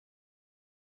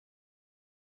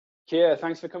Kia,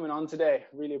 thanks for coming on today.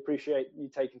 Really appreciate you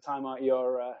taking time out of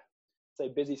your, say,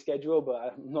 busy schedule,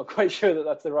 but I'm not quite sure that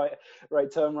that's the right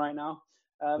term right now.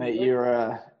 Mate,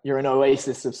 you're an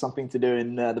oasis of something to do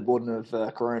in the boredom of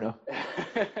Corona.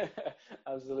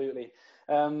 Absolutely.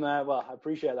 Well, I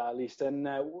appreciate that at least. And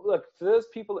look, for those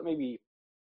people that maybe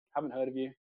haven't heard of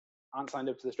you, aren't signed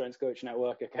up to the Strengths Coach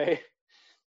Network, okay?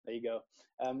 There you go.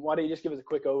 Why don't you just give us a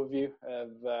quick overview of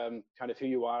kind of who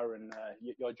you are and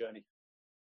your journey?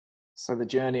 So the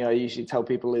journey I usually tell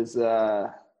people is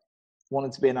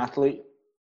wanted to be an athlete,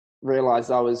 realized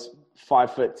I was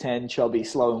 5'10", chubby,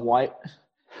 slow and white,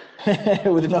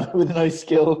 with no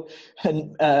skill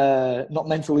and not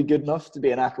mentally good enough to be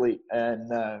an athlete.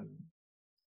 And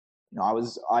I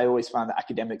always found that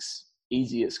academics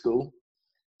easy at school.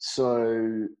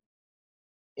 So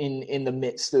in the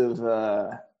midst of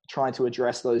trying to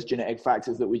address those genetic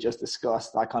factors that we just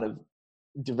discussed, I kind of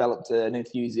developed an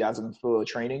enthusiasm for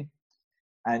training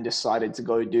and decided to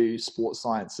go do sports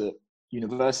science at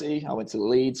university. I went to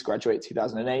Leeds, graduated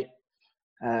 2008.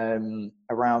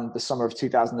 Around the summer of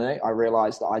 2008, I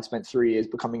realized that I'd spent 3 years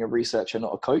becoming a researcher,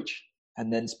 not a coach,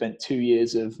 and then spent 2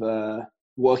 years of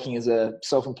working as a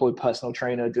self-employed personal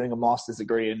trainer, doing a master's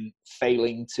degree and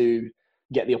failing to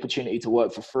get the opportunity to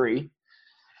work for free.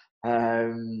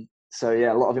 So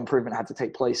yeah, a lot of improvement had to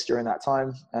take place during that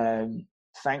time.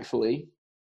 Thankfully,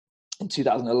 in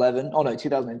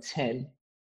 2010,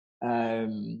 a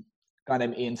guy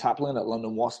named Ian Taplin at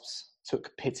London Wasps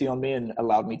took pity on me and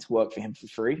allowed me to work for him for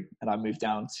free. And I moved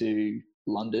down to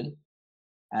London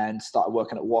and started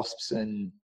working at Wasps.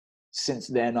 And since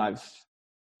then, I've,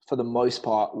 for the most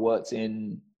part, worked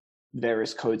in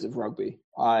various codes of rugby.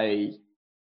 I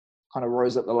kind of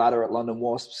rose up the ladder at London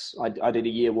Wasps. I did a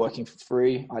year working for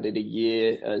free. I did a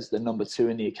year as the number 2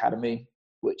 in the academy,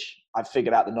 which I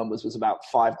figured out the numbers was about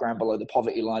 $5,000 below the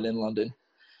poverty line in London.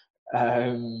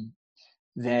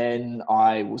 Then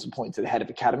I was appointed to the head of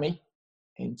academy.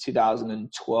 In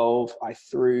 2012, I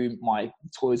threw my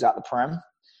toys out the pram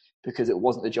because it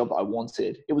wasn't the job that I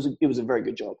wanted. It was a very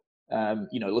good job.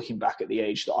 Looking back at the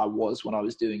age that I was when I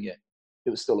was doing it, it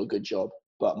was still a good job.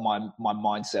 But my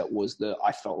mindset was that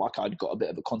I felt like I'd got a bit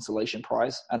of a consolation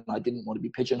prize and I didn't want to be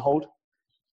pigeonholed.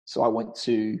 So I went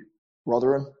to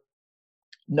Rotherham,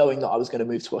 knowing that I was going to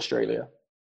move to Australia.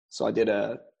 So I did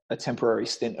a temporary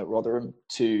stint at Rotherham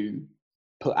to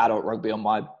put adult rugby on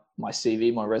my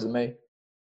CV, my resume.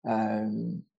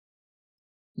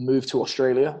 Moved to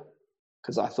Australia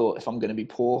because I thought if I'm going to be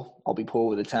poor, I'll be poor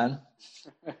with a tan.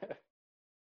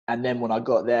 And then when I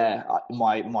got there,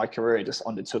 my career just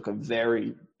undertook a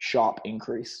very sharp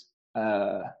increase.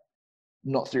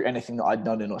 Not through anything that I'd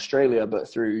done in Australia, but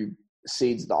through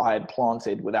seeds that I had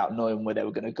planted without knowing where they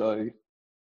were going to go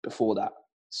before that.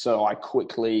 So I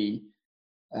quickly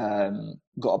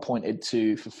got appointed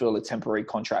to fulfill a temporary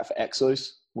contract for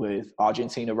Exos with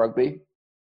Argentina Rugby.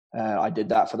 I did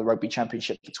that for the Rugby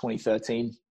Championship for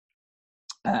 2013.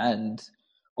 And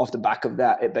off the back of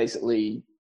that, it basically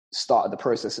started the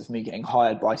process of me getting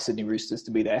hired by Sydney Roosters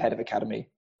to be their head of academy.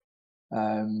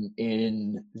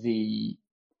 It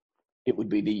would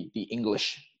be the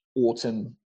English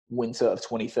autumn winter of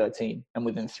 2013. And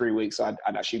within 3 weeks, I'd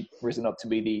actually risen up to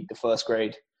be the first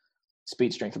grade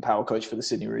speed, strength and power coach for the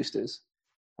Sydney Roosters.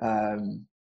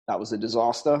 That was a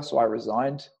disaster. So I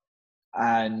resigned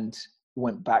and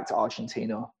went back to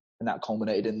Argentina, and that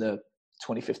culminated in the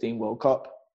 2015 World Cup.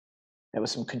 There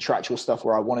was some contractual stuff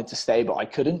where I wanted to stay, but I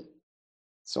couldn't.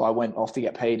 So I went off to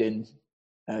get paid in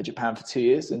Japan for 2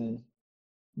 years. And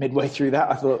midway through that,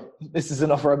 I thought, this is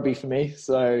enough rugby for me.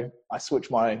 So I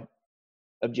switched my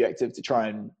objective to try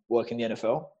and work in the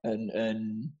NFL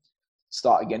and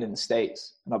start again in the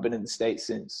States. And I've been in the States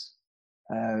since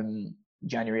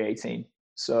January 18.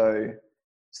 So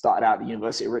started out at the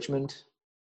University of Richmond.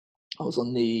 I was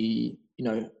on the,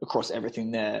 across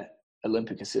everything there,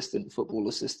 Olympic assistant, football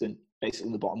assistant,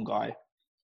 basically the bottom guy.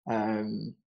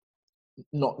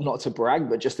 Not to brag,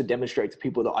 but just to demonstrate to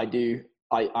people that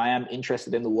I am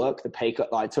interested in the work. The pay cut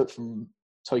that I took from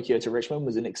Tokyo to Richmond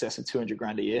was in excess of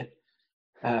 $200,000 a year.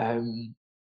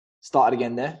 Started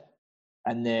again there.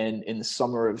 And then in the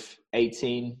summer of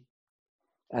 18,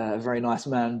 a very nice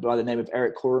man by the name of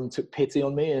Eric Coram took pity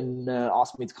on me and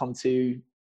asked me to come to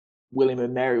William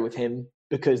and Mary with him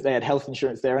because they had health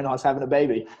insurance there and I was having a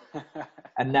baby.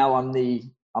 And now I'm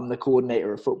the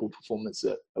coordinator of football performance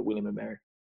at William and Mary.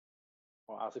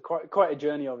 Wow, so quite a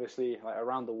journey, obviously, like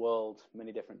around the world,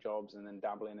 many different jobs, and then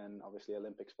dabbling in obviously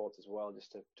Olympic sports as well,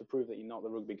 just to prove that you're not the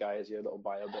rugby guy, as your little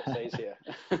bio bit says here.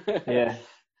 Yeah.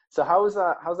 So how's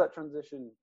that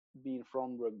transition been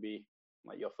from rugby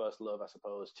like your first love, I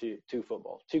suppose, to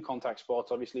football? Two contact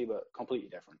sports, obviously, but completely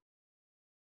different.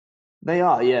 They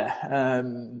are, yeah.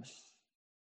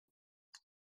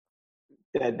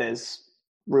 There's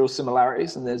real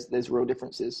similarities and there's real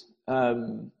differences.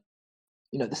 The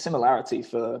similarity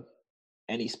for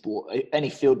any sport, any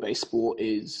field-based sport,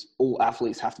 is all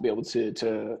athletes have to be able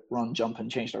to run, jump, and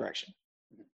change direction.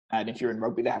 And if you're in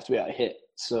rugby, they have to be able to hit.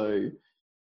 So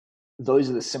those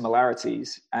are the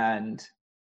similarities. And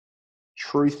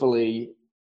truthfully,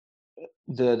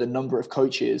 the number of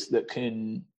coaches that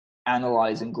can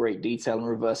analyze in great detail and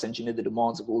reverse engineer the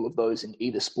demands of all of those in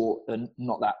either sport are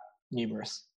not that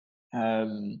numerous.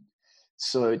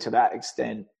 So to that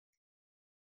extent,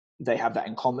 they have that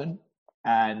in common.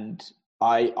 And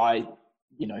I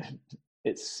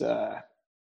it's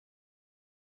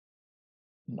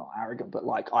not arrogant, but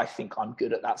like, I think I'm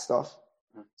good at that stuff.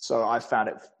 So I found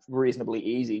it reasonably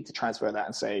easy to transfer that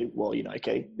and say, well,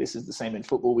 okay, this is the same in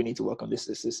football. We need to work on this.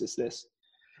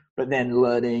 But then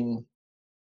learning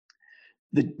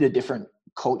the different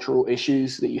cultural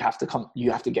issues that you have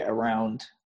to get around,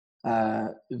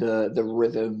 the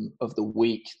rhythm of the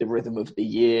week, the rhythm of the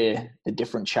year, the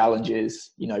different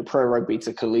challenges. Pro rugby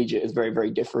to collegiate is very,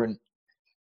 very different.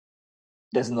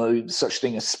 There's no such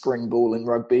thing as spring ball in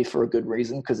rugby for a good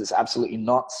reason, because it's absolutely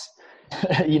nuts.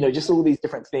 Just all these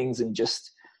different things, and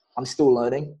just I'm still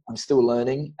learning.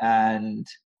 And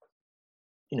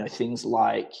things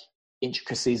like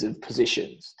intricacies of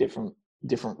positions, different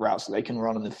routes that they can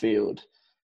run on the field,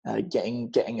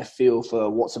 getting a feel for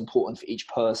what's important for each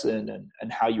person,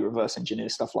 and how you reverse engineer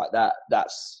stuff like that.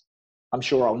 I'm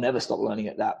sure I'll never stop learning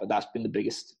at that, but that's been the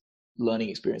biggest learning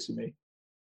experience for me.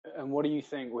 And what do you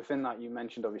think within that? You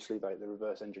mentioned obviously like the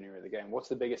reverse engineering of the game. What's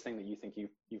the biggest thing that you think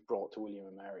you've brought to William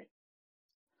and Mary?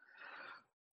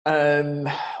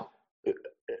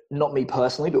 Not me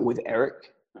personally, but with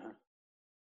Eric.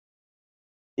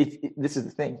 This is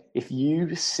the thing. If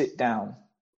you sit down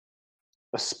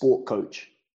a sport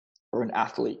coach or an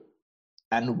athlete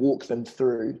and walk them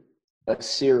through a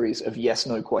series of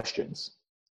yes/no questions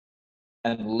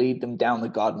and lead them down the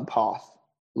garden path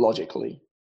logically,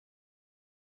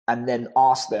 and then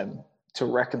ask them to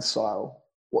reconcile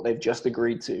what they've just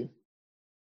agreed to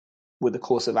with the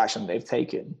course of action they've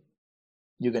taken,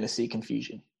 you're going to see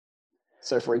confusion.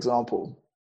 So, for example,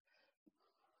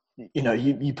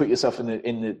 you put yourself in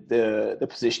the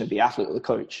position of the athlete or the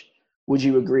coach. Would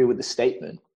you agree with the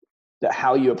statement that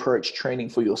how you approach training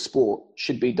for your sport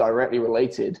should be directly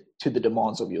related to the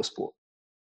demands of your sport?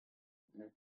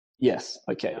 Yes.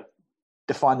 Okay. Yeah.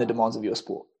 Define the demands of your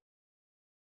sport.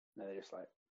 No, they're just like,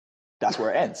 that's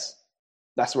where it ends.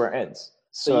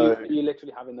 So you're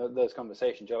literally having those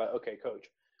conversations. You're like, okay, coach.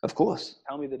 Of course.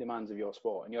 Tell me the demands of your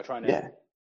sport, and you're trying to. Yeah.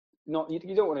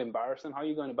 You don't want to embarrass them. How are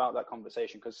you going about that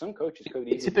conversation? Because some coaches could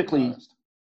easily typically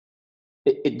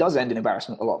it does end in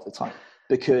embarrassment a lot of the time,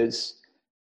 because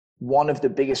one of the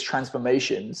biggest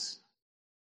transformations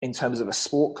in terms of a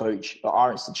sport coach at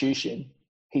our institution,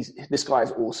 this guy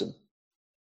is awesome.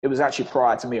 It was actually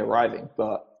prior to me arriving,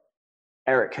 but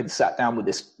Eric had sat down with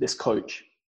this coach.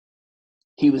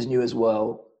 He was new as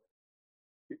well.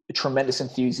 Tremendous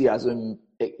enthusiasm,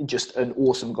 just an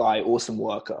awesome guy, awesome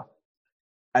worker.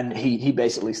 And he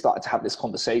basically started to have this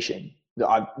conversation that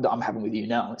I'm having with you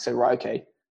now. And said, right, okay,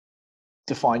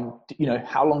 define,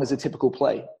 how long is a typical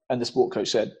play? And the sport coach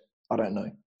said, I don't know.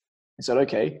 I said,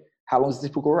 okay, how long is a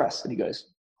typical rest? And he goes,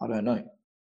 I don't know.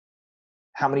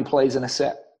 How many plays in a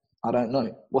set? I don't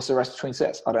know. What's the rest between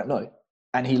sets? I don't know.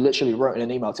 And he literally wrote in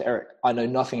an email to Eric, I know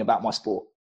nothing about my sport.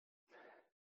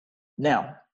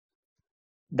 Now,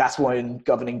 that's when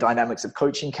Governing Dynamics of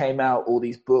Coaching came out, all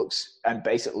these books, and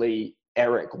basically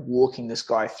Eric walking this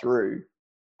guy through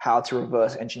how to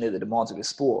reverse engineer the demands of his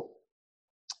sport.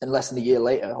 And less than a year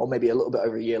later, or maybe a little bit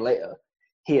over a year later,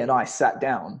 he and I sat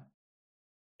down.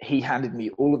 He handed me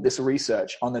all of this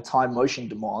research on the time motion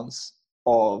demands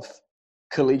of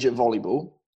collegiate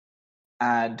volleyball.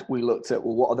 And we looked at,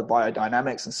 well, what are the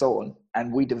biodynamics and so on.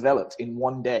 And we developed in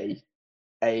one day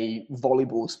a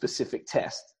volleyball specific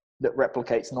test that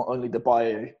replicates not only the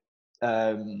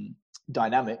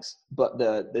biodynamics, but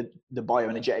the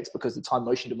bioenergetics, because the time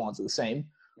motion demands are the same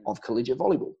of collegiate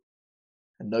volleyball.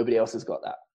 And nobody else has got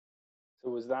that.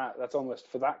 So that's almost,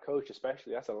 for that coach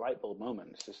especially, that's a light bulb moment.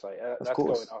 It's just like, that's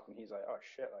going off, and he's like, oh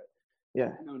shit, like,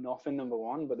 yeah, I know nothing, number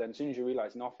one, but then as soon as you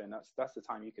realize nothing, that's the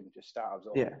time you can just start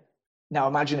absorbing. Yeah. Now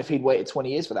imagine if he'd waited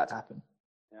 20 years for that to happen.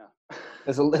 Yeah.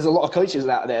 There's a lot of coaches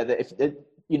out there that that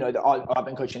I've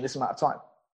been coaching this amount of time.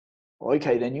 Well,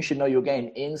 okay, then you should know your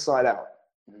game inside out.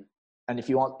 Mm-hmm. And if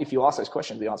you ask those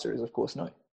questions, the answer is of course no.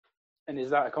 And is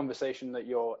that a conversation that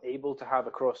you're able to have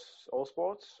across all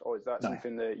sports, or is that No.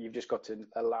 something that you've just got to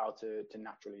allow to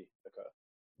naturally occur?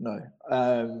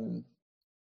 No.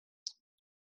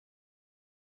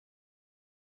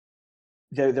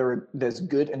 There's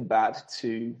good and bad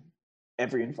to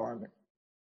every environment.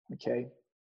 Okay.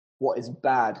 What is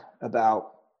bad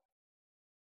about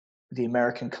the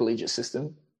American collegiate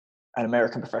system and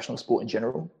American professional sport in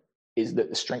general is that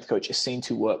the strength coach is seen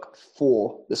to work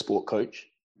for the sport coach,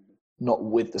 not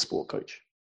with the sport coach.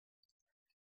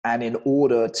 And in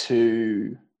order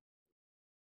to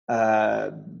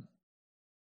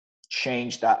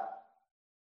change that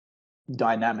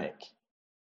dynamic,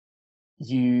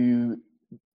 you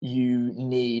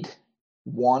need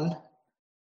one,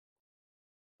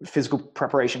 physical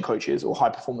preparation coaches or high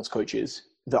performance coaches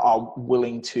that are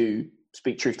willing to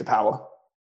speak truth to power.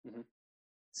 Mm-hmm.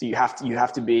 So you have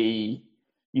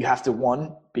to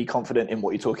one, be confident in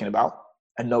what you're talking about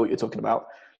and know what you're talking about.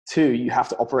 Two, you have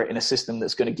to operate in a system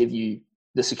that's going to give you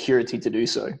the security to do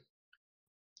so.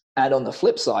 And on the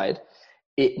flip side,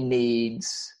 it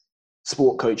needs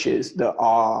sport coaches that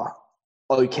are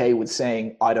okay with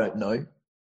saying, I don't know,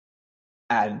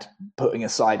 and putting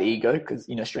aside ego, because,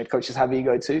 strength coaches have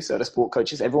ego too. So the sport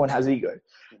coaches, everyone has ego,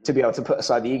 mm-hmm. to be able to put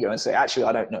aside the ego and say, actually,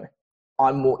 I don't know.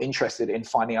 I'm more interested in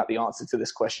finding out the answer to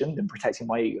this question than protecting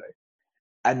my ego.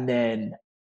 And then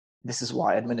this is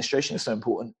why administration is so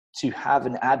important, to have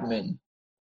an admin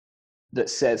that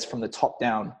says from the top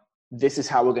down, this is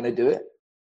how we're going to do it.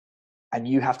 And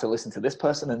you have to listen to this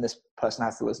person, and this person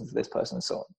has to listen to this person, and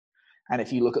so on. And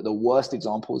if you look at the worst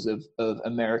examples of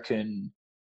American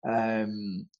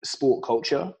sport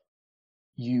culture,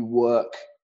 you work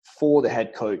for the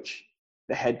head coach.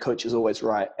 The head coach is always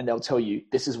right. And they'll tell you,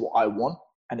 this is what I want,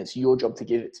 and it's your job to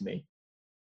give it to me.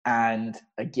 And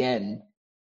again,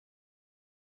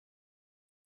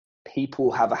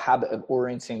 people have a habit of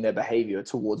orienting their behavior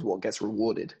towards what gets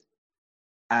rewarded.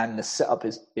 And the setup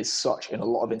is such in a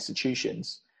lot of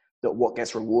institutions that what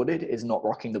gets rewarded is not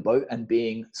rocking the boat and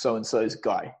being so-and-so's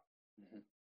guy. Mm-hmm.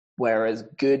 Whereas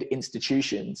good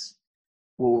institutions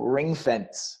will ring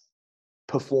fence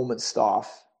performance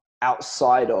staff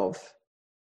outside of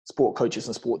sport coaches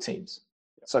and sport teams.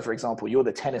 So for example, you're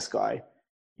the tennis guy,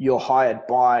 you're hired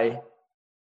by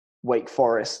Wake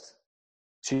Forest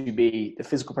to be the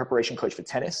physical preparation coach for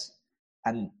tennis,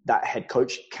 and that head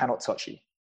coach cannot touch you.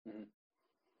 Mm-hmm.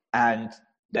 And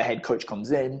the head coach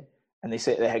comes in and they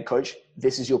say to the head coach,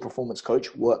 this is your performance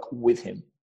coach, work with him.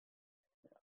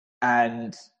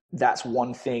 And that's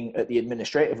one thing at the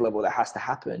administrative level that has to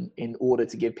happen in order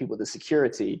to give people the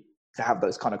security to have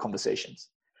those kind of conversations.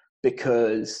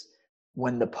 Because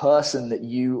when the person that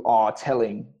you are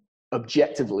telling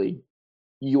objectively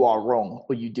you are wrong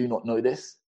or you do not know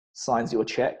this signs your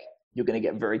check, you're going to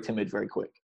get very timid very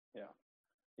quick.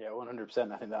 Yeah,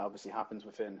 100%. I think that obviously happens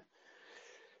within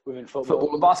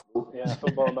football and basketball. Yeah,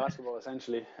 football and basketball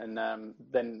essentially. And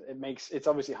then it's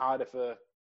obviously harder for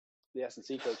the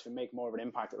S&C coach to make more of an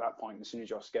impact at that point as soon as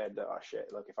you're scared that, oh shit,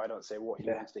 look, if I don't say what he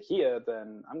wants to hear,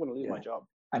 then I'm going to lose my job.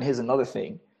 And here's another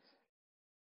thing.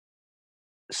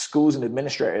 Schools and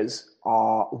administrators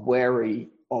are wary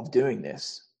of doing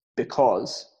this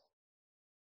because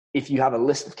if you have a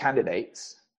list of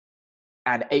candidates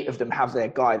and 8 of them have their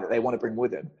guy that they want to bring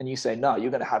with them, and you say, no,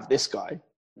 you're going to have this guy,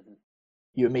 mm-hmm.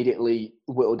 you immediately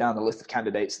whittle down the list of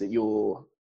candidates that you're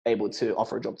able to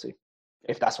offer a job to,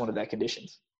 if that's one of their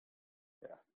conditions.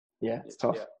 Yeah, it's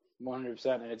tough. Yeah, 100%.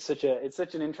 And it's such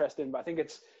an interesting, but I think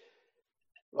it's,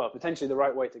 well, potentially the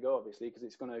right way to go, obviously, because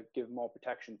it's going to give more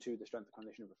protection to the strength and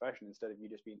conditioning profession instead of you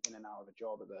just being in and out of a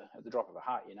job at the drop of a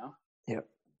hat, Yeah.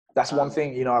 That's one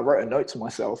thing, I wrote a note to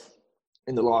myself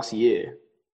in the last year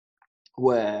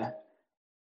where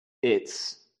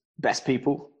it's best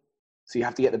people. So you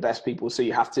have to get the best people. So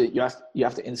you have to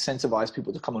incentivize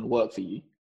people to come and work for you.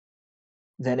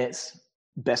 Then it's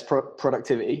best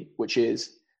productivity, which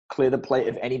is clear the plate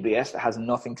of any BS that has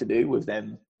nothing to do with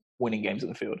them winning games on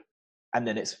the field. And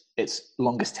then it's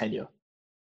longest tenure.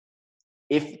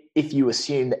 If you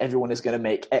assume that everyone is going to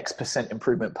make X percent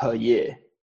improvement per year,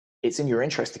 it's in your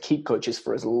interest to keep coaches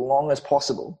for as long as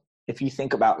possible. If you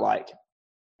think about, like,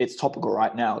 it's topical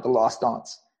right now, The Last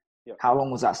Dance. Yep. How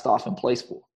long was that staff in place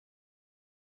for?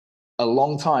 A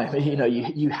long time.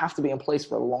 You have to be in place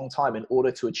for a long time in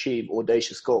order to achieve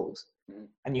audacious goals. Mm-hmm.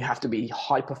 And you have to be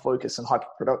hyper-focused and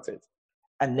hyper-productive.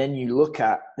 And then you look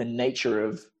at the nature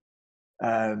of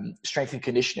strength and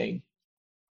conditioning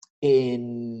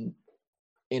in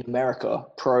America,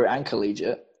 pro and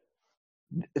collegiate.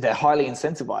 They're highly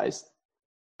incentivized,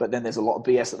 but then there's a lot of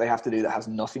BS that they have to do that has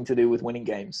nothing to do with winning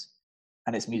games,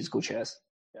 and it's musical chairs.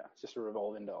 Yeah, it's just a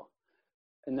revolving door.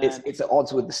 And then it's at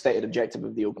odds with the stated objective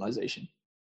of the organization.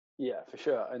 Yeah, for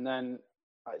sure. And then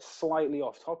slightly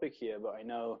off topic here, but I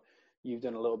know you've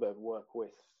done a little bit of work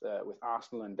with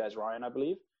Arsenal and Des Ryan, I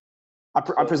believe. I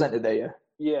presented there, yeah.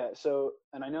 Yeah. So,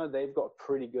 and I know they've got a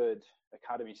pretty good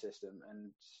academy system, and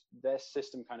their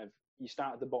system kind of, you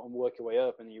start at the bottom, work your way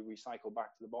up, and you recycle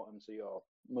back to the bottom. So your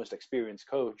most experienced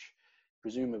coach,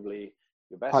 presumably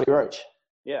your best Hardy coach, Roach.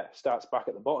 yeah, starts back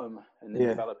at the bottom and then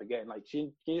develop again. Like,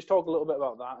 can you just talk a little bit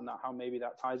about that and how maybe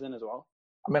that ties in as well?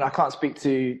 I mean, I can't speak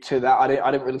to that. I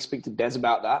didn't really speak to Des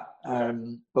about that.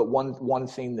 But one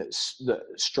thing that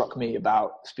struck me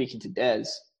about speaking to Des,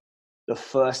 the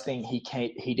first thing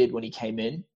he did when he came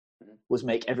in was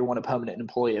make everyone a permanent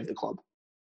employee of the club.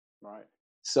 Right.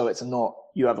 So it's not,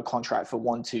 you have a contract for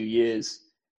 1-2 years,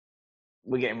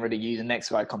 we're getting rid of you, the next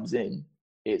guy comes in.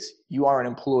 It's, you are an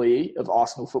employee of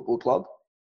Arsenal Football Club.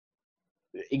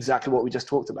 Exactly what we just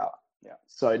talked about. Yeah.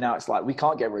 So now it's like, we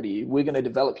can't get rid of you. We're going to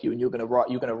develop you, and you're going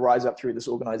to rise up through this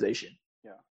organization.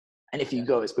 Yeah. And if you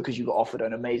go, it's because you got offered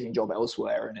an amazing job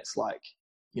elsewhere, and it's like,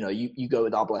 you go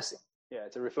with our blessing. Yeah,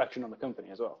 it's a reflection on the company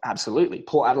as well. Absolutely.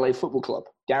 Port Adelaide Football Club.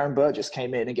 Darren Burgess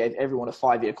came in and gave everyone a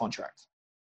 5-year contract.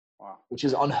 Wow. Which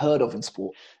is unheard of in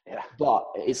sport. Yeah. But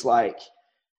it's like,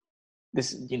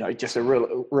 this, just a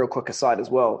real quick aside as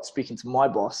well. Speaking to my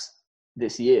boss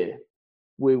this year,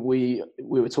 we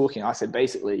were talking. I said,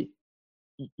 basically,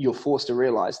 you're forced to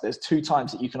realize there's 2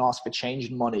 times that you can ask for change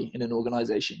in money in an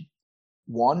organization.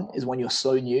 1 is when you're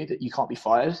so new that you can't be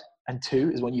fired, and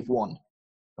 2 is when you've won,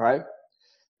 right?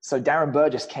 So Darren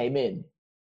Burgess came in,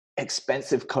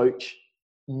 expensive coach,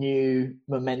 new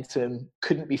momentum,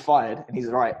 couldn't be fired, and he's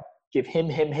right. Give him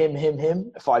a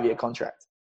 5-year contract.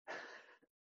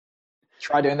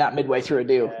 Try doing that midway through a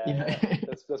deal.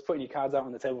 That's putting your cards out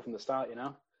on the table from the start,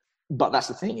 But that's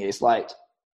the thing. It's like,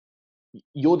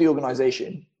 you're the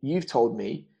organization. You've told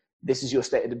me this is your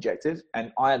stated objective,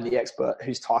 and I am the expert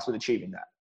who's tasked with achieving that.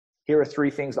 Here are 3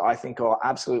 things that I think are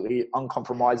absolutely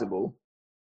uncompromisable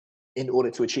in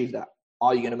order to achieve that.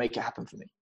 Are you going to make it happen for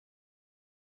me?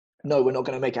 No, we're not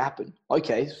going to make it happen.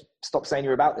 Okay, stop saying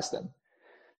you're about this then.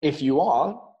 If you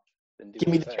are, give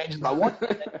me the changes I want,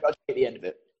 and then judge me at the end of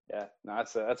it. Yeah, no,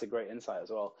 that's a great insight as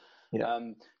well. Yeah.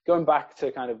 Going back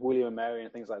to kind of William and Mary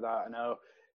and things like that, I know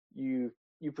you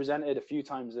presented a few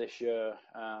times this year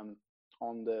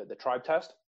on the tribe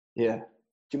test. Yeah.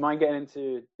 Do you mind getting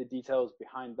into the details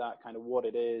behind that, kind of what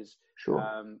it is? Sure.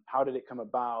 How did it come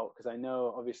about? Because I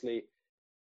know, obviously,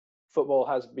 football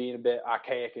has been a bit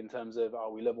archaic in terms of,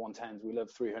 we love 110s, we love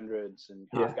 300s and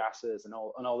half gases and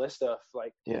all this stuff.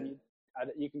 Like,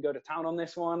 you can go to town on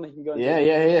this one. You can go.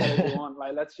 If you want.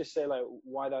 Like, let's just say, like,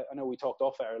 why that. I know we talked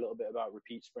off air a little bit about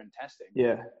repeat sprint testing.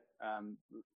 Yeah.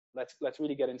 Let's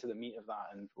really get into the meat of that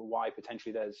and why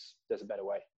potentially there's a better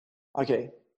way.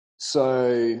 Okay,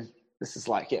 so this is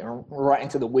like getting right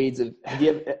into the weeds of. Have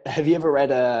you ever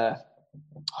read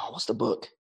what's the book?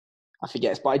 I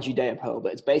forget. It's by Judea Pearl,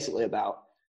 but it's basically about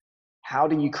how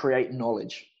do you create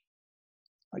knowledge.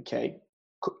 Okay,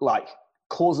 like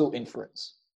causal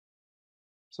inference.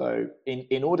 So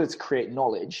in order to create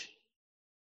knowledge,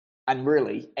 and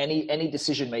really any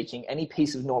decision making, any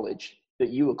piece of knowledge that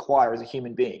you acquire as a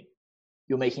human being,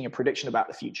 you're making a prediction about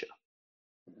the future.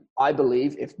 I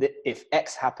believe if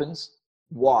X happens,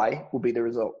 Y will be the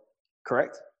result.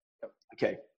 Correct? Yep.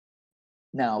 Okay.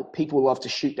 Now, people love to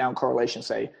shoot down correlation,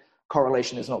 say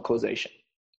correlation is not causation,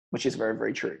 which is very,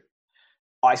 very true.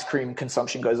 Ice cream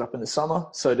consumption goes up in the summer,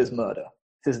 so does murder.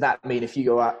 Does that mean if you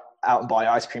go out and buy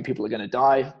ice cream, people are going to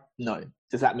die? No.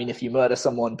 Does that mean if you murder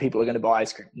someone, people are going to buy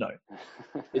ice cream? No.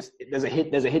 There's a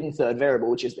hidden third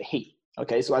variable, which is the heat.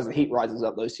 Okay, so as the heat rises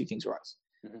up, those 2 things rise.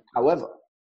 Mm-hmm. However,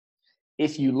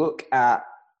 if you look at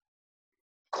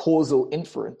causal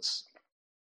inference,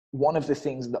 one of the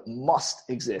things that must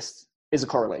exist is a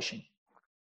correlation.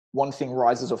 One thing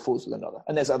rises or falls with another.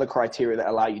 And there's other criteria that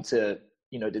allow you to,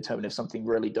 determine if something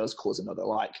really does cause another,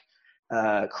 like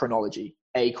chronology.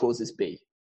 A causes B,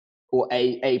 or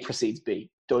A precedes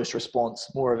B. Dose response,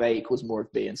 more of A equals more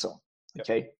of B, and so on.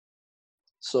 Okay?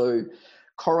 So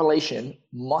correlation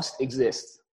must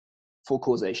exist for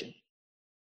causation.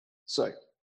 So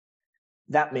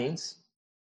that means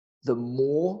the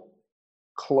more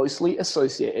closely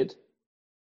associated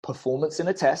performance in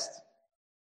a test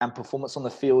and performance on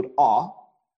the field are,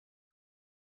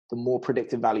 the more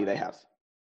predictive value they have.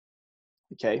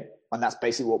 Okay? And that's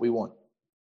basically what we want.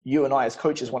 You and I as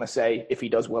coaches want to say, if he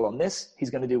does well on this,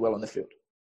 he's going to do well on the field.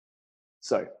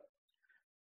 So,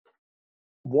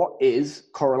 what is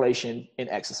correlation in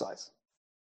exercise?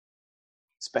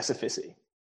 Specificity.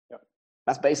 Yep.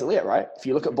 That's basically it, right? If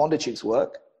you look at Bondarchuk's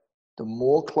work, The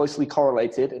more closely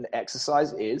correlated an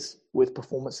exercise is with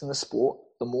performance in the sport,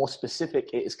 the more specific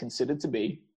it is considered to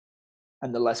be,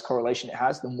 and the less correlation it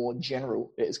has, the more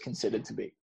general it is considered to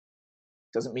be.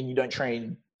 Doesn't mean you don't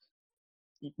train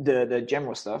the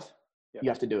general stuff. You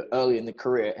have to do it early in the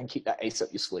career and keep that ace up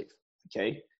your sleeve.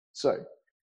 Okay. So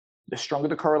the stronger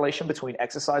the correlation between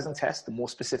exercise and test, the more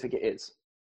specific it is.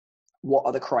 What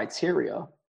are the criteria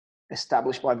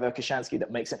established by Verkhoshansky that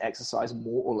makes an exercise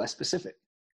more or less specific?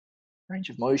 Range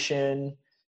of motion,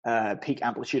 peak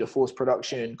amplitude of force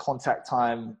production, contact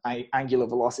time, angular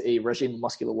velocity, regime of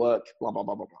muscular work, blah, blah,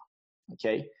 blah, blah, blah.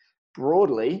 Okay.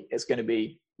 Broadly, it's going to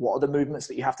be, what are the movements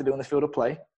that you have to do in the field of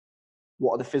play?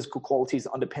 What are the physical qualities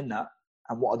that underpin that?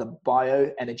 And what are the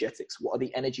bioenergetics? What are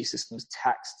the energy systems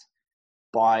taxed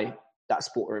by that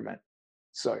sport or event?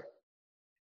 So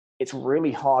it's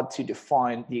really hard to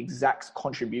define the exact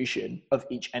contribution of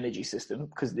each energy system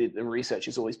because the research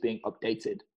is always being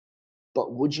updated.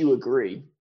 But would you agree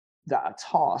that a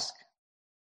task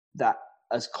that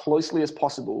as closely as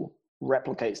possible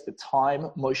replicates the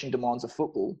time motion demands of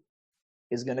football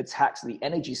is going to tax the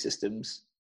energy systems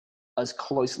as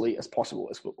closely as possible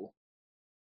as football?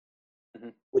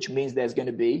 Which means there's going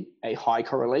to be a high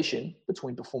correlation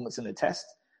between performance in the test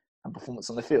and performance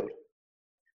on the field,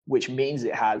 which means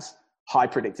it has high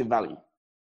predictive value,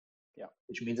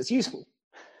 which means it's useful.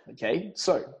 Okay,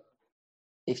 so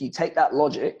if you take that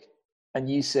logic and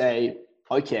you say,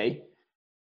 okay,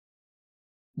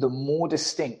 the more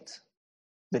distinct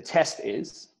the test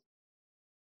is,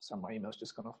 so my email's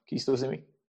just gone off. Can you still see me?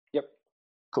 Yep.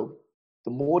 Cool.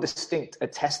 The more distinct a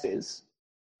test is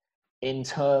in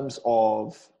terms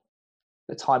of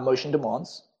the time motion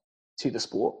demands to the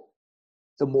sport,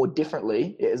 the more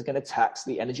differently it is going to tax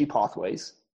the energy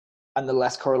pathways and the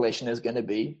less correlation there's going to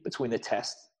be between the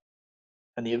test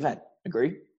and the event.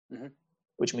 Agree? Mm-hmm.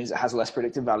 Which means it has less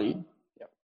predictive value,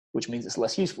 which means it's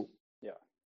less useful. Yeah.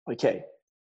 Okay.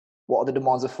 What are the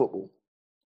demands of football?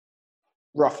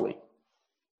 Roughly,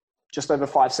 just over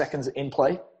 5 seconds in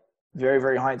play, very,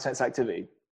 very high intense activity.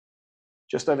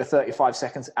 Just over 35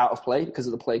 seconds out of play because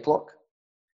of the play clock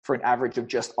for an average of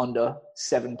just under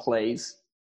 7 plays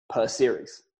per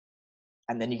series.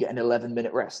 And then you get an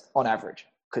 11-minute rest on average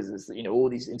because there's, all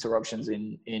these interruptions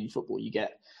in football. You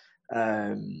get,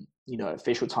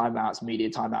 official timeouts, media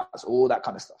timeouts, all that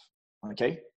kind of stuff.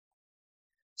 Okay.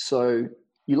 So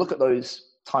you look at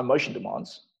those time motion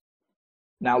demands.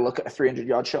 Now look at a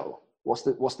 300-yard shuttle. What's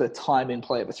the time in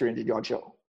play of a 300-yard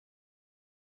shuttle?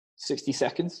 60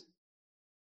 seconds.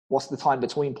 What's the time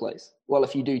between plays? Well,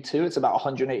 if you do 2, it's about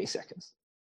 180 seconds.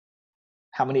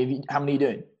 How many are you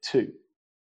doing? 2.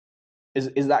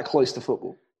 Is that close to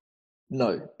football?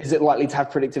 No. Is it likely to have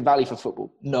predictive value for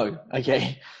football? No.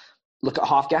 Okay. Look at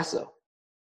half gasser.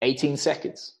 18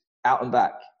 seconds out and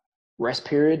back. Rest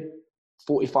period,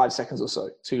 45 seconds or so.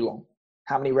 Too long.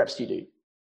 How many reps do you do?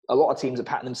 A lot of teams are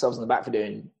patting themselves on the back for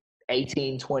doing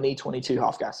 18, 20, 22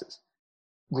 half gassers.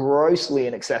 Grossly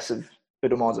in excess of the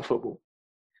demands of football.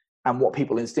 And what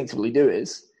people instinctively do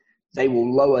is they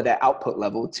will lower their output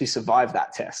level to survive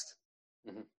that test.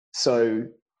 Mm-hmm. So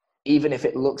even if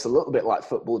it looks a little bit like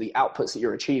football, the outputs that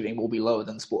you're achieving will be lower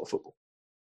than the sport of football.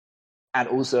 And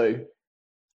also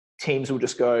teams will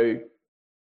just go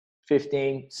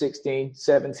 15, 16,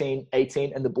 17,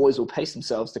 18, and the boys will pace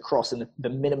themselves to cross in the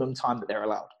minimum time that they're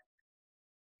allowed.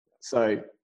 So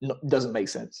it doesn't make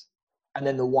sense. And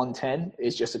then the 110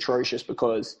 is just atrocious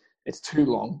because it's too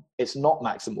long. It's not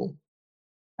maximal.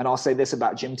 And I'll say this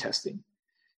about gym testing.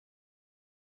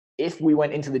 If we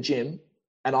went into the gym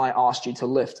and I asked you to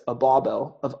lift a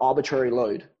barbell of arbitrary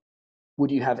load,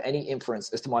 would you have any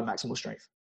inference as to my maximal strength?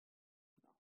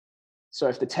 So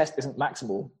if the test isn't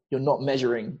maximal, you're not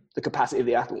measuring the capacity of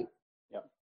the athlete. Yep.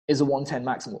 Is a 110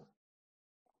 maximal?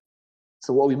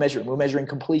 So what are we measuring? We're measuring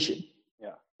completion.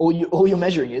 Yeah. All you're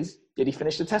measuring is, did he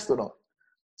finish the test or not?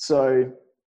 So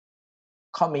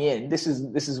coming in, this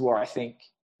is where I think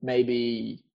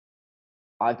maybe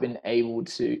I've been able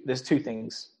to, there's 2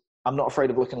 things. I'm not afraid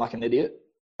of looking like an idiot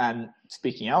and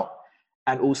speaking out.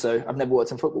 And also I've never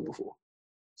worked in football before.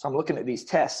 So I'm looking at these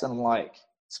tests and I'm like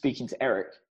speaking to Eric,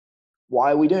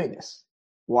 why are we doing this?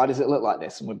 Why does it look like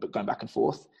this? And we're going back and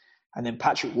forth. And then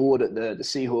Patrick Ward at the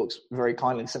Seahawks very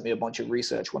kindly sent me a bunch of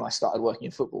research when I started working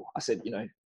in football. I said,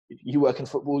 if you work in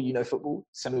football, you know football,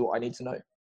 send me what I need to know.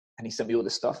 And he sent me all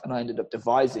this stuff. And I ended up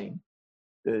devising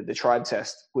the tribe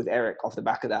test with Eric off the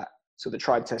back of that. So the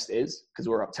tribe test is, because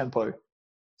we're up tempo,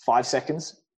 5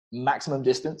 seconds, maximum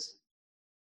distance,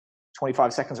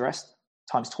 25 seconds rest,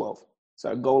 times 12.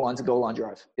 So goal line to goal line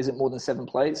drive. Is it more than 7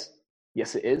 plays?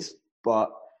 Yes, it is.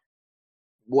 But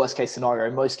worst case scenario,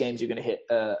 in most games, you're going to hit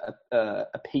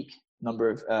a peak number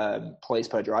of plays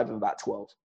per drive of about 12.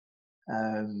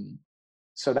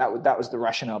 So that was the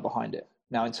rationale behind it.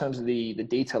 Now, in terms of the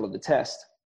detail of the test,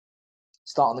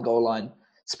 start on the goal line,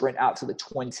 sprint out to the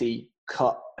 20,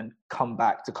 cut, and come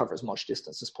back to cover as much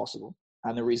distance as possible.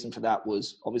 And the reason for that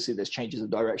was obviously there's changes of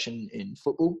direction in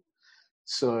football.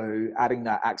 So adding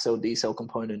that accel decel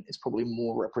component is probably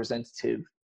more representative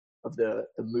of the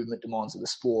movement demands of the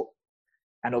sport.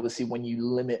 And obviously when you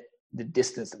limit the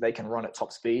distance that they can run at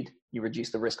top speed, you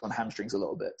reduce the risk on hamstrings a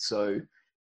little bit. So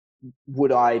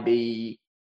would I be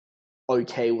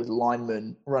okay with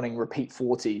linemen running repeat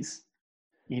 40s,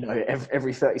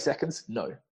 every 30 seconds?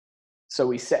 No. So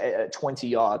we set it at 20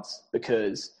 yards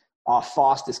because our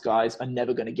fastest guys are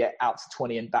never going to get out to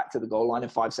 20 and back to the goal line in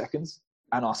 5 seconds.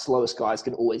 And our slowest guys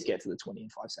can always get to the 20 in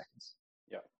 5 seconds.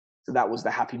 Yeah. So that was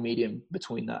the happy medium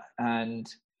between that. And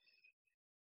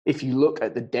if you look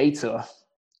at the data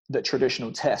that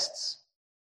traditional tests,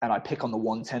 and I pick on the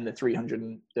 110, the 300,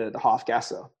 and the half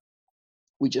gasser,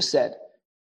 we just said,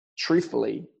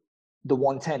 truthfully, the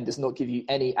 110 does not give you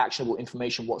any actionable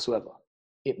information whatsoever.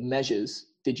 It measures,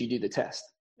 did you do the test?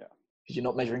 Yeah. Because you're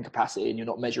not measuring capacity and you're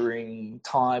not measuring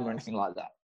time or anything like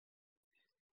that.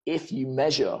 If you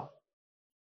measure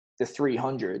the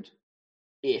 300,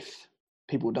 if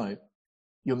people don't,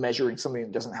 you're measuring something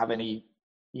that doesn't have any,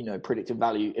 predictive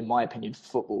value, in my opinion, for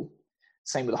football.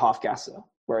 Same with the half gasser.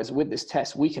 Whereas with this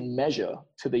test, we can measure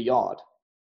to the yard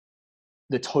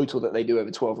the total that they do over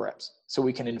 12 reps. So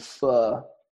we can infer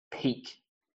peak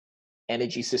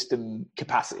energy system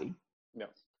capacity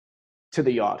to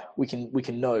the yard. We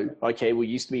can know, okay, we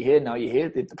used to be here, now you're here.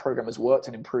 The program has worked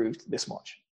and improved this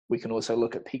much. We can also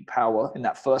look at peak power in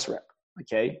that first rep,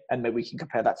 okay? And maybe we can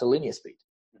compare that to linear speed.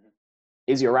 Mm-hmm.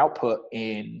 Is your output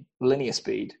in linear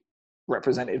speed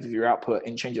representative of your output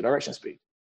in change of direction speed?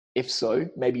 If so,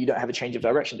 maybe you don't have a change of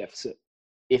direction deficit.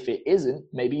 If it isn't,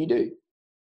 maybe you do.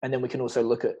 And then we can also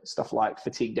look at stuff like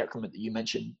fatigue decrement that you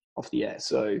mentioned off the air.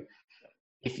 So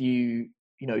if do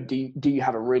you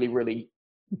have a really, really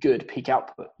good peak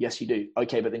output? Yes, you do.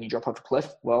 Okay, but then you drop off a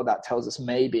cliff. Well, that tells us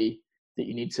maybe that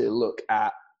you need to look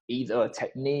at either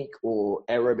technique or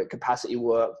aerobic capacity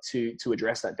work to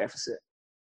address that deficit.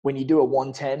 When you do a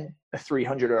 110, a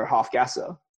 300, or a half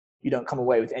gasser, you don't come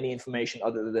away with any information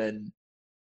other than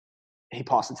he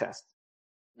passed the test.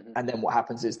 Mm-hmm. And then what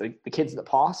happens is the kids that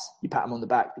pass, you pat them on the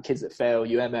back. The kids that fail,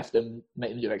 you MF them,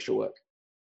 make them do extra work.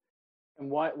 And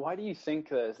why do you think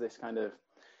there's this kind of,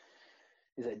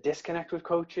 is it a disconnect with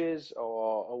coaches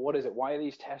or what is it? Why are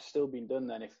these tests still being done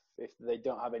then if they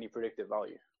don't have any predictive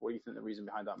value? What do you think the reason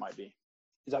behind that might be?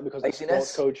 Is that because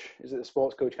the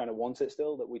sports coach kind of wants it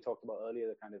still, that we talked about earlier,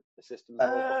 the kind of the system?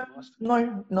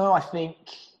 No, I think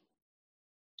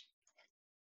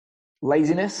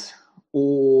laziness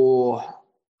or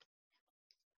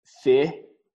fear.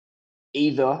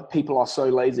 Either people are so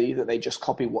lazy that they just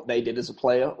copy what they did as a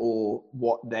player or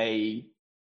what they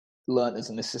learned as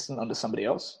an assistant under somebody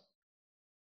else.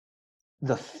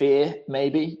 The fear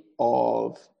maybe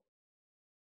of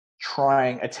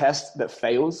trying a test that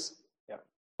fails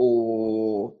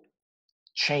or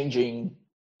changing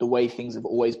the way things have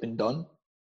always been done.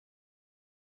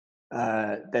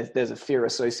 There's a fear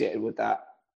associated with that.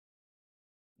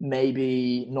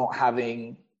 Maybe not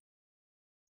having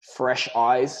fresh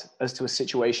eyes as to a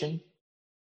situation.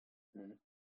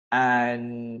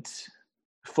 And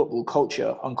football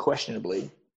culture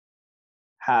unquestionably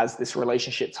has this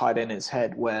relationship tied in its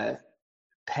head where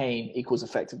pain equals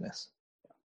effectiveness.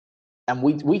 And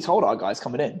we told our guys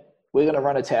coming in, we're going to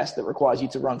run a test that requires you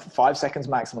to run for 5 seconds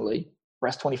maximally,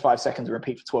 rest 25 seconds and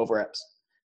repeat for 12 reps.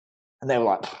 And they were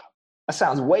like, that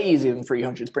sounds way easier than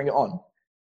 300s, bring it on.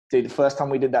 Dude, the first time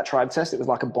we did that tribe test, it was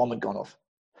like a bomb had gone off.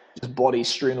 Just bodies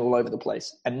strewn all over the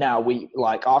place. And now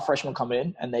our freshmen come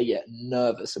in and they get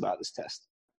nervous about this test.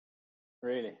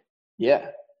 Really? Yeah.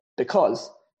 Because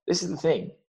this is the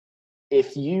thing.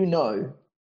 If you know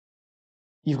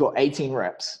you've got 18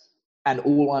 reps and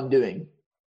all I'm doing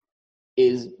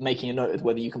is making a note of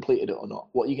whether you completed it or not,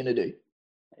 what are you going to do?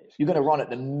 You're going to run at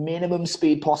the minimum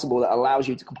speed possible that allows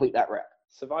you to complete that rep.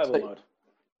 Survival mode.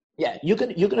 Yeah, you're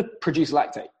going to produce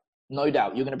lactate. No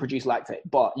doubt, you're going to produce lactate,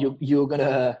 but you're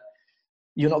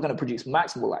not going to produce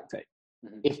maximal lactate.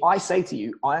 Mm-hmm. If I say to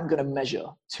you, I'm going to measure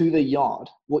to the yard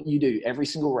what you do every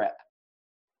single rep,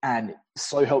 and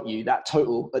so help you, that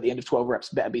total at the end of 12 reps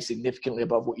better be significantly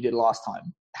above what you did last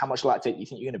time. How much lactate do you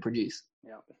think you're going to produce?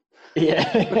 Yeah.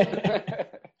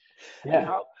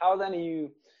 Yeah. How then are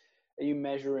you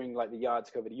measuring like the yards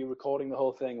covered? Are you recording the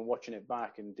whole thing and watching it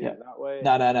back and doing it that way?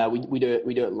 No. We do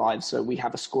it live. So we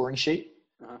have a scoring sheet.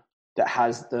 Uh-huh. that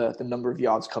has the number of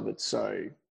yards covered. So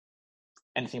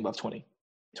anything above 20,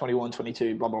 21,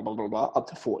 22, blah, blah, blah, blah, blah, up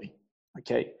to 40.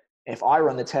 Okay. If I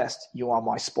run the test, you are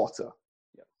my spotter.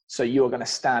 Yep. So you are going to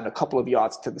stand a couple of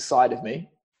yards to the side of me,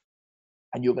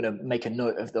 and you're going to make a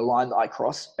note of the line that I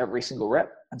cross every single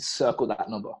rep and circle that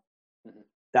number. Mm-hmm.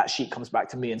 That sheet comes back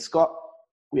to me and Scott.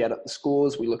 We add up the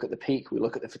scores. We look at the peak. We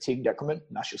look at the fatigue decrement,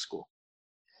 and that's your score.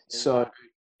 So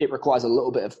it requires a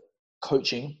little bit of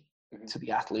coaching to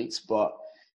the athletes, but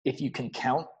if you can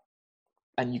count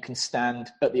and you can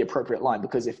stand at the appropriate line,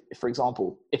 because if for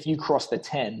example, if you cross the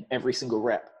 10 every single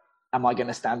rep, am I going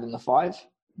to stand on the 5?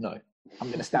 No, I'm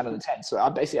going to stand on the 10. So I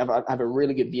basically have a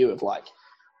really good view of like,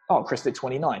 oh, Chris did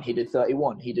 29, he did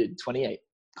 31, he did 28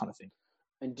 kind of thing.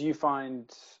 And do you find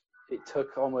it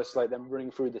took almost like them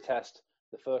running through the test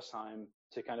the first time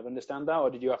to kind of understand that, or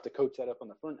did you have to coach that up on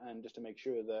the front end just to make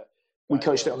sure that we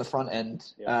coached it on the front end?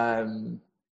 Yeah.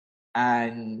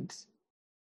 And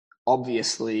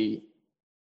obviously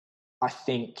I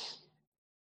think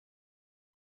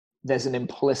there's an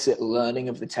implicit learning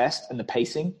of the test and the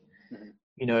pacing. Mm-hmm.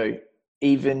 You know,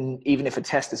 even if a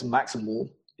test is maximal,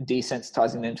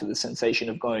 desensitizing them to the sensation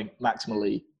of going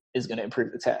maximally is going to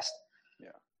improve the test. Yeah.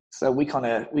 So we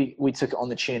took it on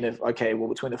the chin of, okay, well,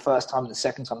 between the first time and the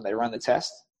second time they ran the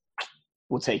test,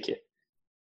 we'll take it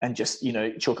and just, you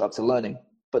know, chalk up to learning.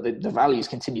 But the values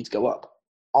continue to go up.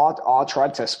 Our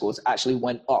tribe test scores actually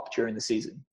went up during the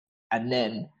season. And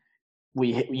then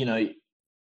we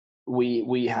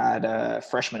had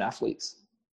freshman athletes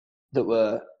that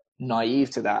were naive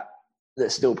to that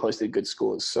still posted good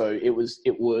scores. So it was,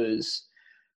 you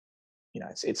know,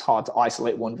 it's hard to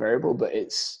isolate one variable, but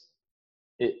it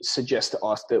suggests to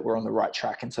us that we're on the right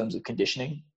track in terms of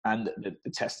conditioning and that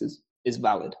the test is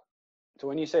valid. So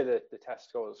when you say that the test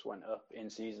scores went up in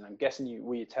season, I'm guessing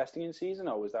were you testing in season,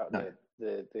 or was that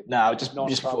no, just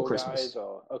before Christmas?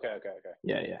 Okay.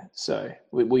 Yeah. So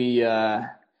we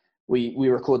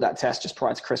record that test just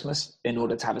prior to Christmas in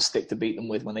order to have a stick to beat them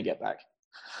with when they get back.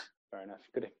 Fair enough.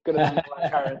 Good have done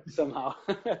Black Carrot somehow.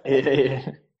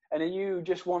 Yeah. And are you,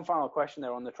 just one final question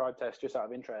there on the tribe test, just out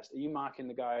of interest, are you marking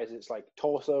the guys, it's like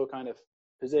torso kind of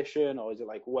position, or is it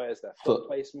like where's their foot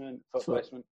placement? Foot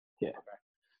placement? Yeah. Okay.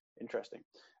 Interesting.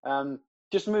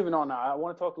 Just moving on now, I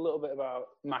want to talk a little bit about